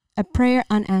a prayer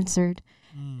unanswered.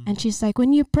 And she's like,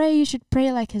 when you pray, you should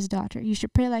pray like his daughter. You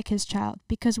should pray like his child.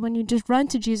 Because when you just run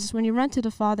to Jesus, when you run to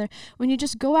the Father, when you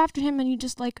just go after him and you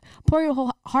just like pour your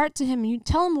whole heart to him and you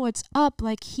tell him what's up,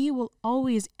 like he will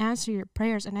always answer your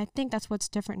prayers. And I think that's what's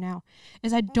different now,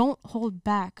 is I don't hold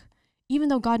back. Even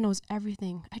though God knows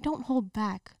everything, I don't hold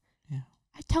back. Yeah.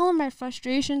 I tell him my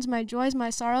frustrations, my joys, my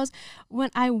sorrows.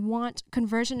 When I want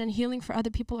conversion and healing for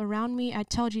other people around me, I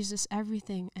tell Jesus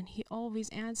everything, and he always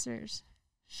answers.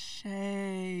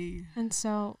 Shay. And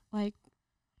so, like,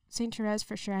 St. Therese,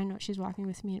 for sure, I know she's walking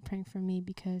with me and praying for me,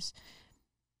 because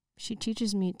she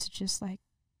teaches me to just, like,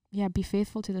 be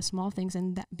faithful to the small things.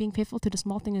 And that being faithful to the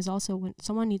small thing is also when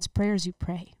someone needs prayers, you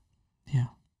pray. Yeah.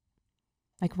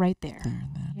 Like, right there. There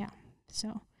and then. Yeah.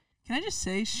 So. Can I just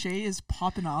say, Shay is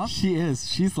popping off? She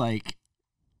is. She's like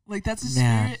that's the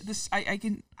spirit. This I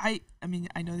mean,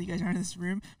 I know that you guys aren't in this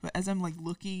room, but as I'm like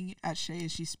looking at Shay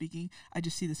as she's speaking, I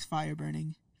just see this fire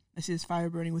burning. I see this fire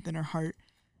burning within her heart.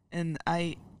 And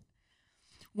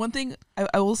one thing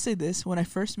I will say this: when I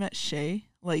first met Shay,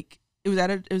 like it was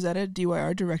at a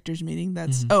DYR directors meeting.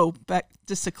 That's back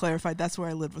just to clarify, that's where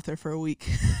I lived with her for a week.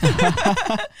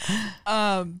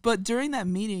 But during that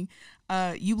meeting,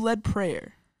 you led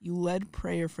prayer. You led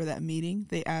prayer for that meeting.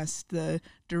 They asked the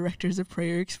directors of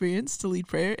prayer experience to lead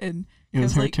prayer, and it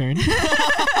was her turn.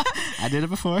 I did it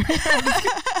before.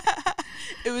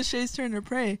 It was Shay's turn to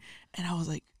pray, and I was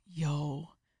like, yo,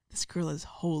 this girl is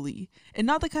holy. And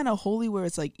not the kind of holy where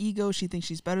it's like ego, she thinks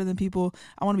she's better than people.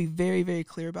 I want to be very, very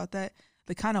clear about that.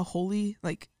 The kind of holy,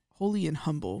 like holy and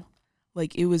humble.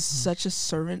 Like it was such a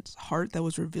servant's heart that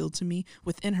was revealed to me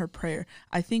within her prayer.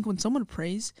 I think when someone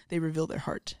prays, they reveal their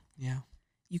heart. Yeah.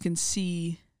 You can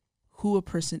see who a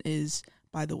person is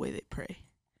by the way they pray.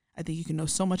 I think you can know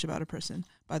so much about a person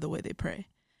by the way they pray.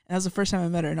 that was the first time I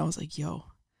met her, and I was like, yo.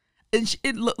 And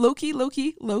low key,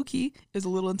 it was a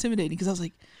little intimidating because I was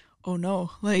like, oh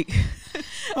no, like,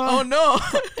 oh no.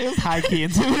 It was high key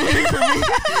intimidating for me.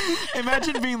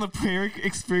 Imagine being the prayer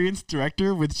experience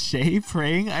director with Shay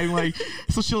praying. I'm like,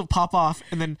 so she'll pop off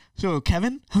and then she'll go,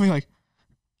 Kevin? I'm like,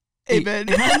 amen.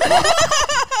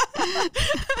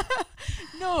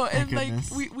 No, and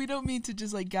goodness. like we don't mean to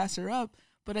just like gas her up,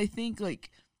 but I think like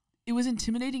it was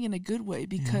intimidating in a good way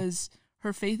because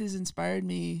her faith has inspired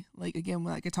me. Like again,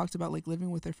 like I talked about, like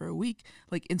living with her for a week,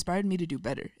 like inspired me to do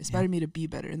better, inspired me to be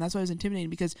better, and that's why it was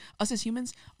intimidating. Because us as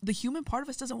humans, the human part of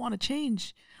us doesn't want to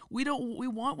change. We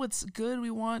want what's good. We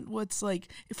want what's like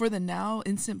for the now,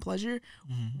 instant pleasure.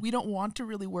 Mm-hmm. We don't want to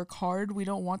really work hard. We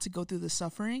don't want to go through the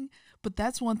suffering. But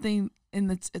that's one thing,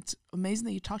 and it's amazing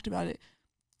that you talked about it,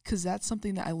 because that's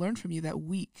something that I learned from you that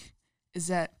week, is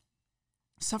that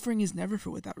suffering is never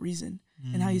for without reason.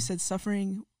 And how you said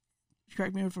suffering,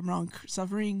 correct me if I'm wrong,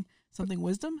 suffering something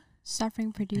wisdom?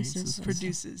 Suffering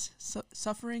produces.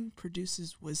 Suffering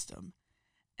produces wisdom.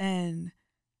 And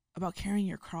about carrying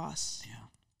your cross. Yeah.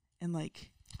 And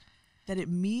like that it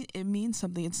means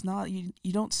something. It's not, you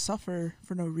don't suffer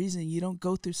for no reason. You don't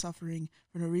go through suffering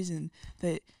for no reason.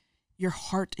 That your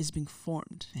heart is being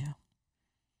formed. Yeah.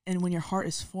 And when your heart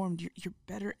is formed, you're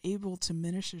better able to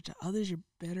minister to others. You're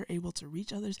better able to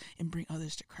reach others and bring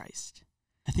others to Christ.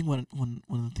 I think one of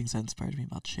the things that inspired me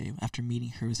about Shay after meeting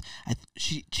her was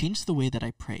she changed the way that I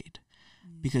prayed,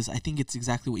 because I think it's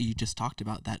exactly what you just talked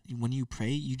about, that when you pray,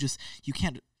 you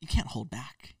can't hold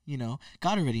back. You know,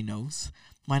 God already knows.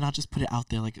 Why not just put it out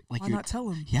there? Like Why you're not tell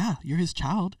him? Yeah, you're his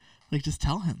child. Like just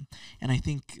tell him. And I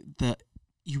think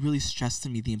you really stressed to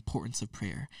me the importance of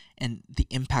prayer and the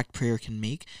impact prayer can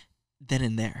make then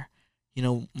and there. You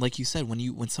know, like you said,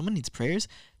 when someone needs prayers,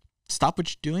 stop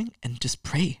what you're doing and just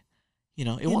pray. You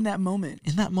know, in that moment,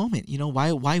 you know,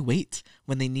 why wait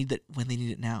when they need it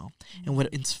now? Mm-hmm. And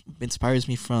what inspires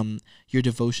me from your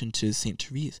devotion to Saint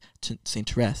Therese,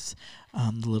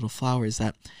 the little flower, is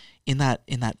that in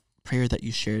that prayer that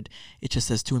you shared, it just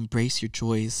says to embrace your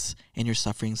joys and your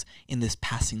sufferings in this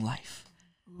passing life.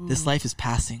 Ooh. This life is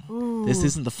passing. Ooh. This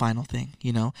isn't the final thing.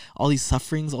 You know, all these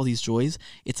sufferings, all these joys,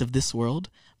 it's of this world,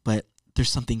 but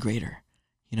there's something greater.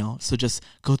 You know, so just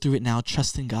go through it now,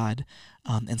 trust in God,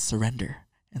 and surrender.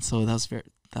 And so that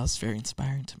was very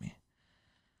inspiring to me.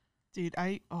 Dude,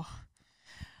 I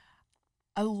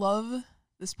love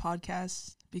this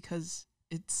podcast because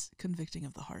it's convicting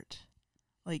of the heart.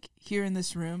 Like here in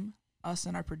this room, us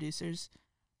and our producers,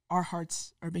 our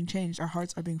hearts are being changed. Our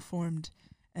hearts are being formed.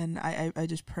 And I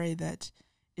just pray that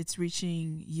it's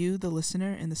reaching you, the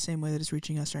listener, in the same way that it's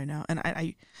reaching us right now. And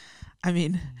I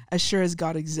mean, as sure as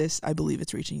God exists, I believe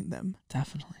it's reaching them.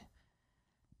 Definitely.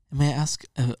 And may I ask,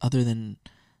 other than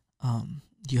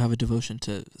you have a devotion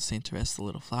to Saint Therese, the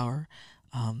little flower,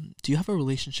 do you have a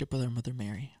relationship with our Mother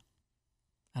Mary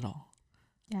at all?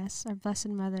 Yes, our Blessed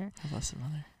Mother. Our Blessed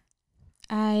Mother.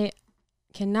 I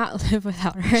cannot live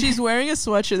without her. She's wearing a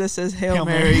sweatshirt that says Hail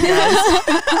Mary, guys.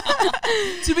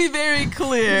 To be very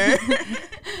clear.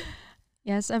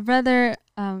 Yes, our brother,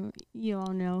 you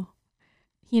all know,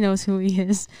 he knows who he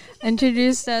is,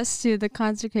 introduced us to the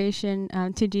consecration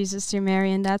to Jesus through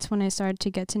Mary, and that's when I started to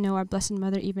get to know our Blessed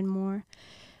Mother even more.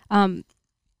 I'd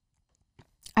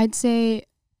say,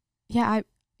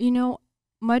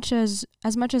 much as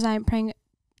I am praying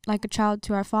like a child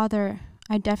to our Father,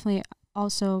 I definitely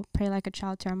also pray like a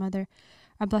child to our Mother,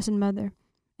 our Blessed Mother.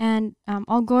 And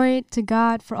all glory to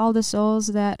God for all the souls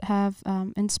that have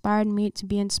inspired me to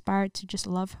be inspired to just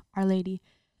love Our Lady,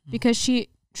 because she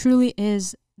truly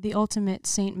is the ultimate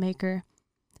saint maker.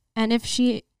 And if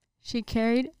she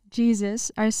carried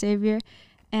Jesus, our Savior,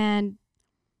 and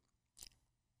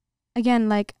again,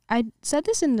 like I said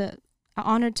this in the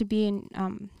honored to be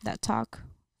in that talk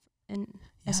in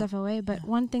SFOA, but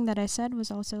one thing that I said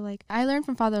was also like I learned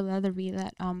from Father Leatherby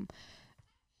that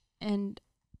and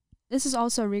this is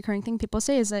also a recurring thing people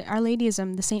say, is that Our Lady is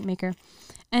the saint maker.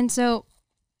 And so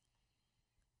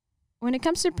when it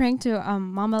comes to praying to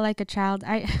Mama like a child,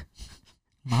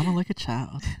 Mama like a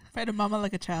child. Pray to Mama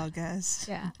like a child, guys.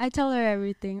 Yeah, I tell her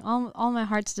everything, all my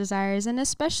heart's desires, and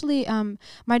especially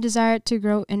my desire to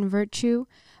grow in virtue,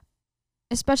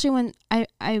 especially when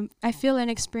I feel I'm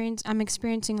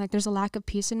experiencing like there's a lack of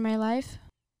peace in my life.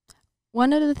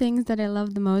 One of the things that I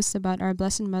love the most about our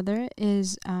Blessed Mother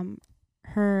is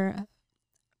her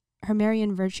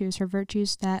Marian virtues, her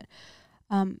virtues that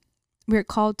we're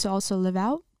called to also live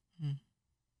out.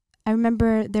 I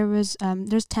remember there's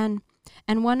 10,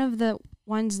 and one of the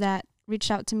ones that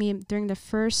reached out to me during the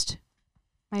first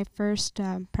my first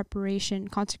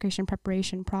consecration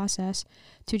preparation process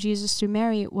to Jesus through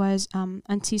Mary was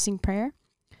unceasing prayer.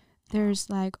 There's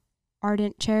like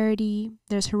ardent charity,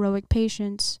 there's heroic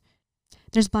patience,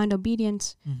 there's blind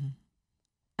obedience. Mm-hmm.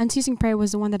 Unceasing prayer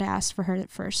was the one that I asked for her at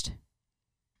first.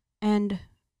 And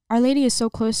Our Lady is so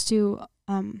close to,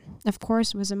 of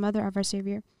course, was a mother of our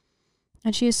Savior.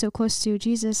 And she is so close to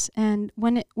Jesus. And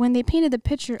when they painted the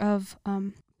picture of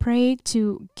pray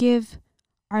to give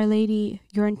Our Lady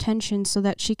your intention so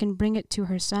that she can bring it to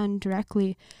her son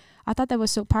directly, I thought that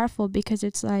was so powerful, because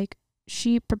it's like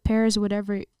she prepares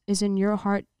whatever is in your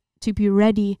heart to be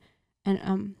ready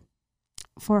and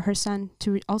for her son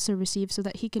to also receive, so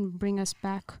that he can bring us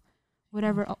back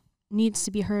whatever needs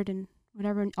to be heard and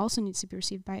whatever also needs to be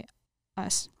received by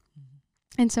us.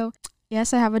 Mm-hmm. And so,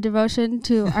 yes, I have a devotion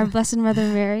to our Blessed Mother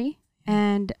Mary,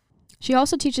 and she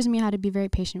also teaches me how to be very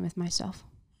patient with myself.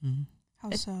 Mm-hmm.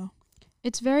 How so?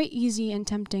 It's very easy and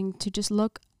tempting to just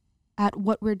look at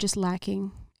what we're just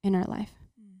lacking in our life,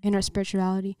 in our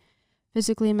spirituality.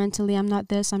 Physically and mentally, I'm not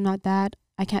this, I'm not that,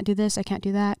 I can't do this, I can't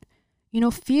do that. You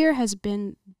know, fear has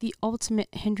been the ultimate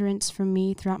hindrance for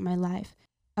me throughout my life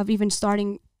of even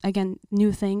starting, again,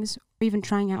 new things, or even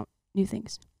trying out new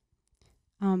things.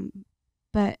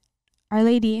 But Our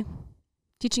Lady,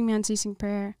 teaching me unceasing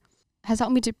prayer, has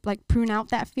helped me to like prune out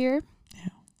that fear,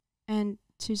 and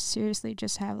to seriously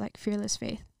just have like fearless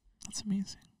faith. That's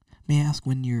amazing. May I ask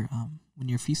when your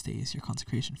feast day is, your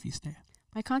consecration feast day?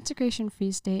 My consecration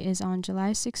feast day is on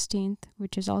July 16th,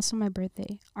 which is also my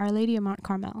birthday. Our Lady of Mount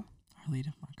Carmel. Our Lady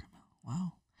of Mount Carmel.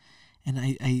 Wow. And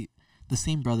I the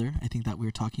same brother, I think, that we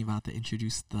were talking about that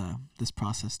introduced this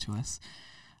process to us,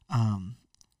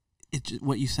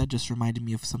 what you said just reminded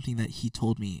me of something that he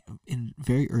told me in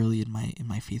very early in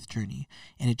my faith journey,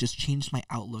 and it just changed my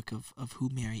outlook of who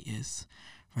Mary is,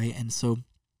 right? And so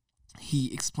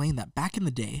he explained that back in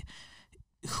the day,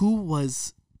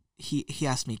 he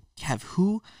asked me, Kev,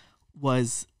 who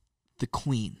was the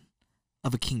queen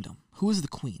of a kingdom? Who is the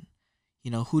queen?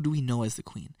 You know, who do we know as the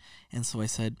queen? And so I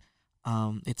said,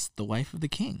 it's the wife of the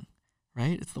king,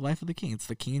 right? It's the wife of the king. It's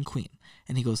the king and queen.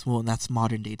 And he goes, well, and that's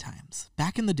modern day times.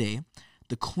 Back in the day,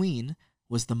 the queen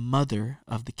was the mother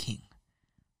of the king.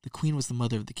 The queen was the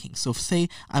mother of the king. So say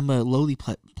I'm a lowly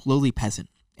peasant,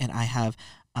 and I have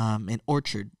an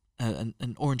orchard,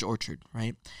 an orange orchard,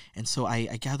 right? And so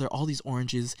I gather all these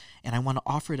oranges, and I want to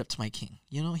offer it up to my king.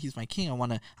 You know, he's my king. I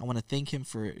want to thank him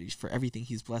for everything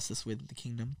he's blessed us with in the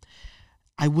kingdom.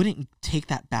 I wouldn't take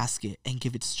that basket and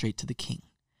give it straight to the king.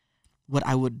 What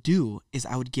I would do is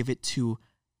I would give it to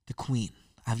the queen.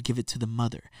 I would give it to the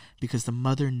mother, because the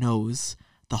mother knows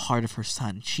the heart of her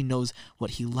son. She knows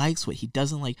what he likes, what he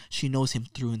doesn't like. She knows him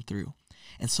through and through.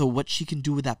 And so what she can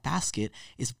do with that basket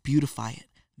is beautify it,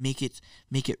 make it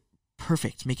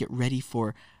perfect, make it ready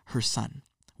for her son,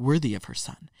 worthy of her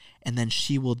son. And then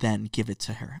she will then give it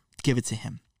to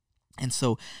him. And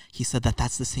so he said that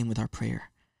that's the same with our prayer.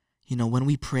 You know, when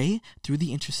we pray through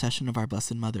the intercession of our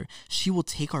Blessed Mother, she will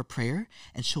take our prayer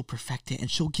and she'll perfect it, and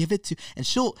she'll give it to, and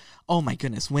she'll, oh my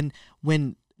goodness, when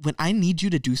I need you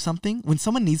to do something, when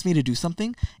someone needs me to do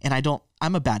something and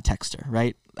I'm a bad texter,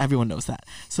 right? Everyone knows that.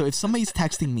 So if somebody's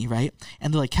texting me, right,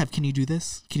 and they're like, Kev, can you do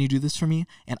this? Can you do this for me?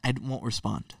 And I won't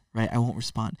respond, right? I won't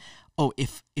respond. Oh,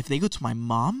 if they go to my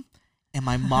mom and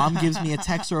my mom gives me a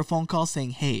text or a phone call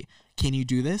saying, hey, can you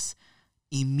do this?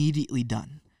 Immediately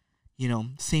done. You know,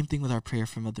 same thing with our prayer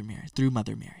for Mother Mary, through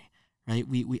Mother Mary, right?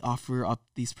 We offer up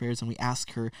these prayers and we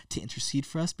ask her to intercede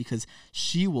for us, because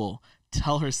she will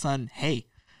tell her son, hey,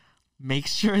 make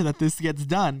sure that this gets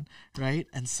done, right?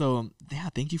 And so, yeah,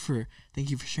 thank you for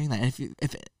sharing that. And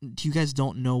if you guys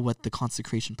don't know what the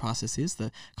consecration process is,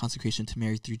 the consecration to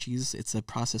Mary through Jesus, it's a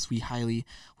process we highly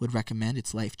would recommend.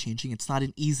 It's life-changing. It's not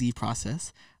an easy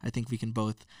process. I think we can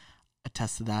both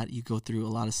attest to that. You go through a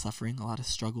lot of suffering, a lot of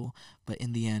struggle, but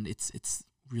in the end, it's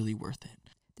really worth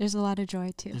it. There's a lot of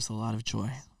joy too. There's a lot of joy,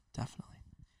 definitely.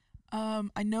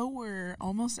 I know we're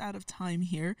almost out of time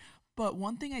here, but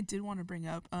one thing I did want to bring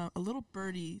up, a little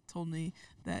birdie told me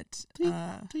that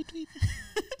tweet.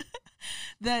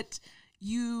 that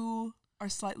you are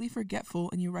slightly forgetful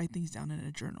and you write things down in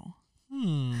a journal.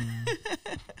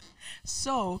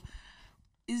 So,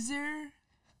 is there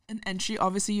an entry?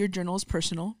 Obviously, your journal is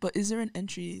personal, but is there an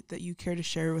entry that you care to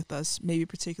share with us, maybe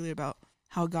particularly about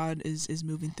how God is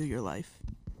moving through your life?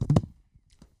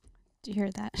 Do you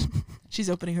hear that? She's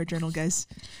opening her journal, guys.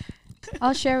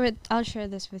 I'll share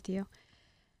this with you.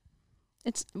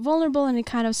 It's vulnerable, and it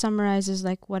kind of summarizes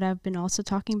like what I've been also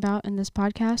talking about in this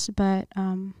podcast, but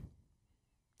I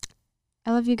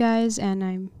love you guys,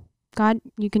 and God,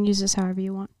 you can use this however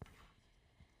you want.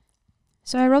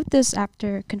 So I wrote this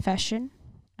after confession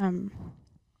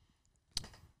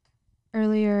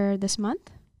earlier this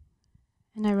month.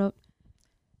 And I wrote,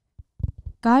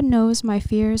 God knows my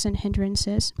fears and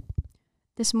hindrances.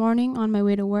 This morning on my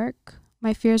way to work,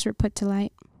 my fears were put to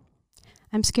light.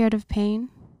 I'm scared of pain,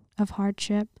 of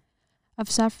hardship, of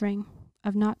suffering,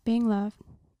 of not being loved,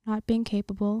 not being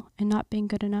capable, and not being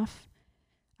good enough.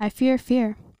 I fear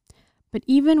fear. But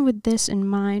even with this in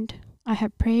mind, I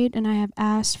have prayed and I have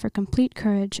asked for complete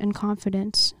courage and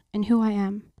confidence in who I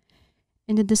am,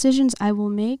 in the decisions I will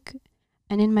make,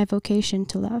 and in my vocation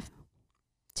to love,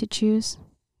 to choose,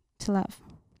 to love.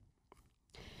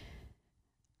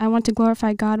 I want to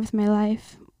glorify God with my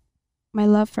life, my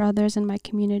love for others and my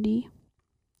community.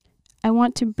 I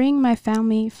want to bring my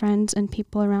family, friends, and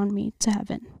people around me to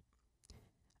heaven.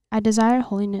 I desire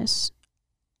holiness.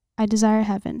 I desire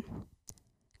heaven.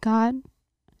 God,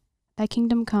 thy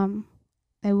kingdom come,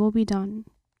 thy will be done,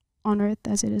 on earth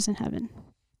as it is in heaven.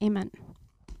 Amen.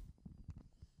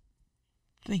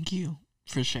 Thank you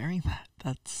for sharing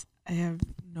that. I have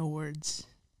no words.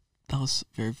 That was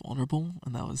very vulnerable,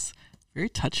 and that was very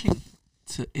touching.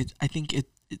 I think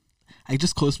I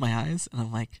just closed my eyes, and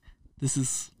I'm like, this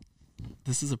is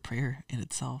a prayer in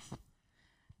itself.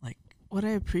 Like, what I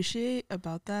appreciate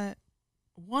about that,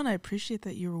 one, I appreciate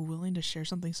that you were willing to share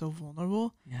something so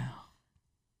vulnerable. Yeah.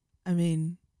 I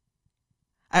mean,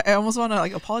 I almost want to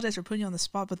like apologize for putting you on the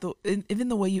spot, but even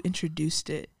the way you introduced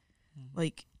it,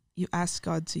 like you asked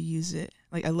God to use it.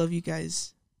 Like, I love you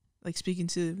guys, like speaking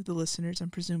to the listeners, I'm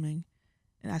presuming,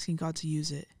 and asking God to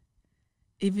use it.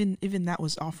 Even that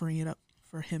was offering it up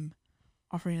for Him,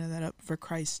 offering that up for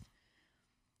Christ.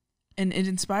 And it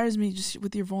inspires me just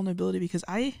with your vulnerability, because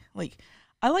I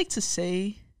like to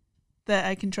say that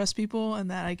I can trust people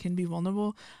and that I can be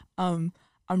vulnerable. I'm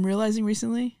realizing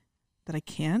recently that I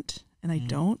can't, and I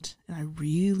don't, and I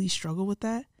really struggle with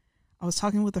that. I was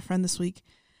talking with a friend this week,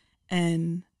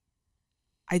 and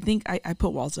I think I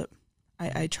put walls up.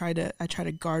 I try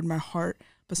to guard my heart,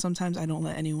 but sometimes I don't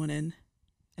let anyone in,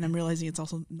 and I'm realizing it's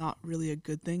also not really a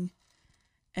good thing.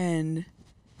 And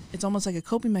it's almost like a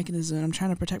coping mechanism, and I'm trying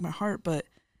to protect my heart, but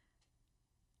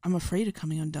I'm afraid of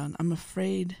coming undone. I'm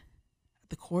afraid at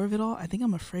the core of it all, I think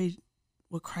I'm afraid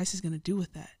what Christ is going to do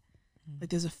with that. Like,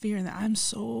 there's a fear in that. I'm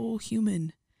so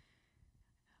human.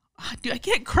 Dude, I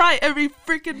can't cry every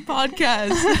freaking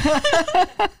podcast.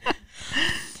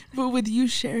 But with you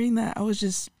sharing that, I was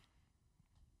just,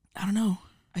 I don't know.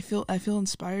 I feel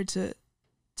inspired to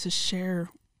share,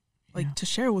 like to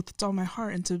share what's on my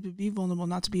heart, and to be vulnerable,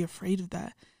 not to be afraid of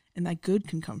that, and that good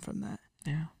can come from that.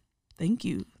 Yeah. Thank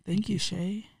you,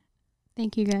 Shay.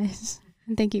 Thank you, guys.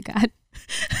 And thank you, God.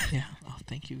 Yeah. Oh,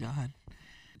 thank you, God.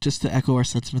 Just to echo our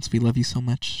sentiments, we love you so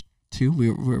much too.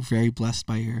 We're very blessed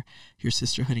by your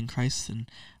sisterhood in Christ, and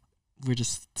we're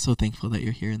just so thankful that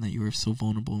you're here and that you were so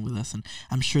vulnerable with us. And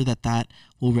I'm sure that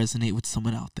will resonate with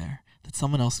someone out there, that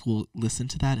someone else will listen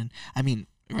to that. And I mean,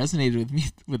 it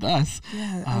resonated with us.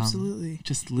 Yeah, absolutely.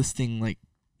 Just listing, like,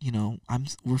 you know,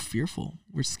 we're fearful,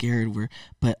 we're scared,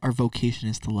 but our vocation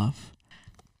is to love.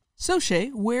 So Shay,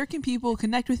 where can people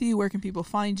connect with you? Where can people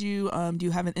find you? Do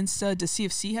you have an Insta? Does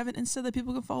CFC have an Insta that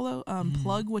people can follow?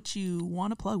 Plug what you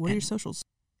want to plug. What are your socials?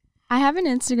 I have an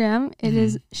Instagram. It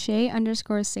is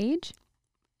Shay_Sage.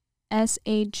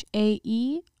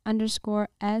 SHAE_SAGE.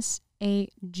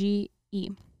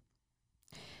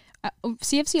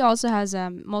 CFC also has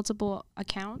multiple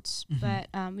accounts, but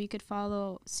you could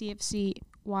follow CFCY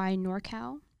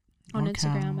NorCal on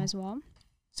Instagram as well.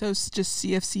 So it's just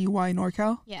CFCY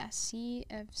NorCal? Yeah, CFCY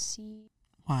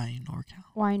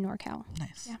NorCal.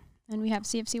 Nice. Yeah. And we have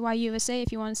CFCY USA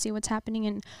if you want to see what's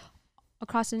happening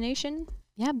across the nation.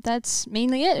 Yeah, that's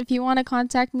mainly it. If you want to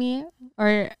contact me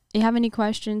or you have any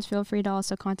questions, feel free to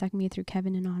also contact me through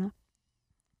Kevin and Anna.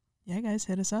 Yeah, guys,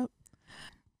 hit us up.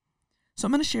 So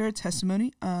I'm going to share a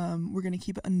testimony. We're going to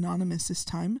keep it anonymous this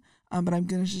time, but I'm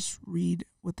going to just read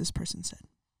what this person said.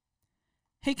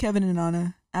 Hey, Kevin and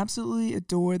Anna, absolutely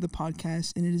adore the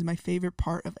podcast, and it is my favorite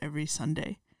part of every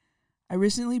Sunday. I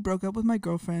recently broke up with my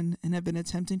girlfriend and have been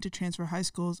attempting to transfer high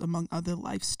schools among other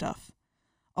life stuff.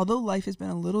 Although life has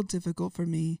been a little difficult for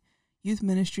me, youth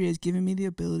ministry has given me the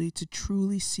ability to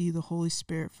truly see the Holy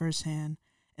Spirit firsthand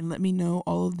and let me know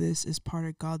all of this is part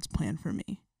of God's plan for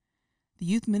me. The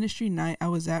youth ministry night I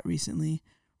was at recently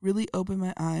really opened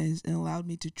my eyes and allowed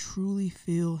me to truly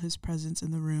feel His presence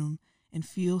in the room and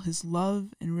feel His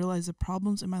love and realize the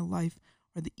problems in my life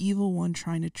are the evil one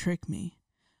trying to trick me.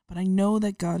 But I know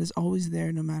that God is always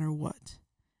there no matter what.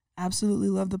 Absolutely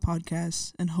love the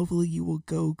podcast, and hopefully you will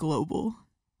go global.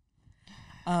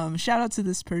 Shout out to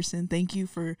this person. Thank you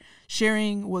for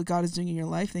sharing what God is doing in your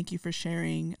life. Thank you for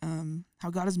sharing how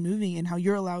God is moving and how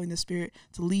you're allowing the Spirit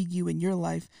to lead you in your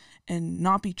life and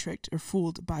not be tricked or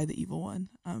fooled by the evil one.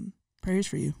 Prayers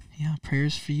for you. Yeah,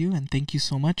 prayers for you, and thank you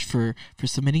so much for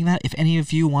submitting that. If any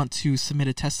of you want to submit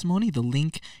a testimony, the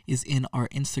link is in our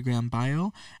Instagram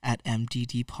bio at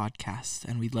MDD Podcast,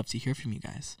 and we'd love to hear from you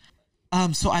guys.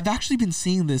 So I've actually been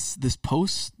seeing this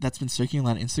post that's been circulating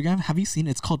on Instagram. Have you seen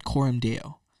it? It's called Coram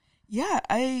Deo. Yeah,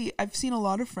 I've seen a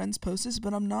lot of friends post this,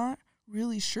 but I'm not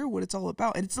really sure what it's all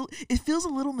about, and it feels a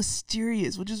little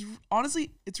mysterious, which is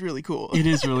honestly it's really cool. It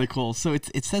is really cool. So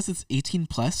it says it's 18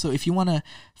 plus. So if you want to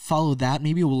follow that,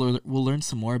 maybe we'll learn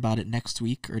some more about it next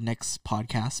week or next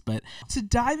podcast. But to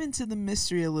dive into the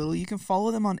mystery a little, you can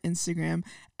follow them on Instagram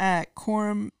at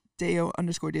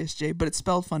CoramDeo_DSJ, but it's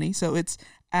spelled funny, so it's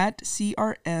at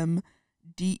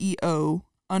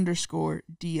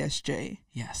CRMDEO_DSJ.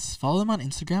 yes, follow them on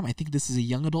Instagram. I think this is a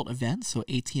young adult event, so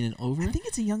 18 and over. I think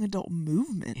it's a young adult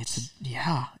movement.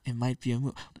 It might be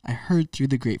I heard through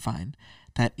the grapevine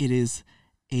that it is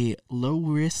a low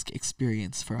risk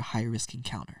experience for a high risk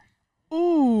encounter.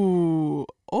 Ooh,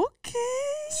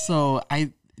 okay. So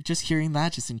just hearing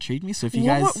that just intrigued me. So if you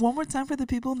one more time for the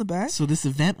people in the back. So this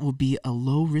event will be a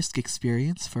low risk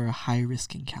experience for a high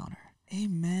risk encounter.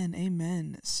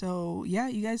 Amen. So yeah,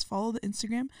 you guys follow the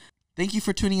Instagram. Thank you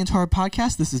for tuning into our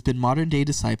podcast. This has been Modern Day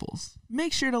Disciples.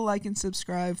 Make sure to like and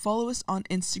subscribe. Follow us on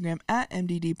Instagram at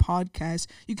MDD Podcast.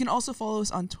 You can also follow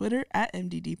us on Twitter at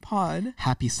MDD Pod.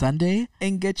 Happy Sunday.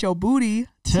 And get your booty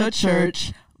to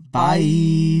church.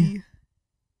 Bye.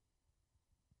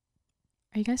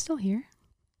 Are you guys still here?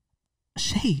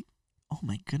 Shay. Oh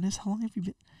my goodness, how long have you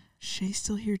been? Shay's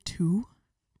still here too?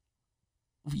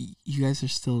 You guys are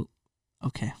still...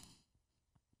 Okay.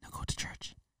 Now go to church.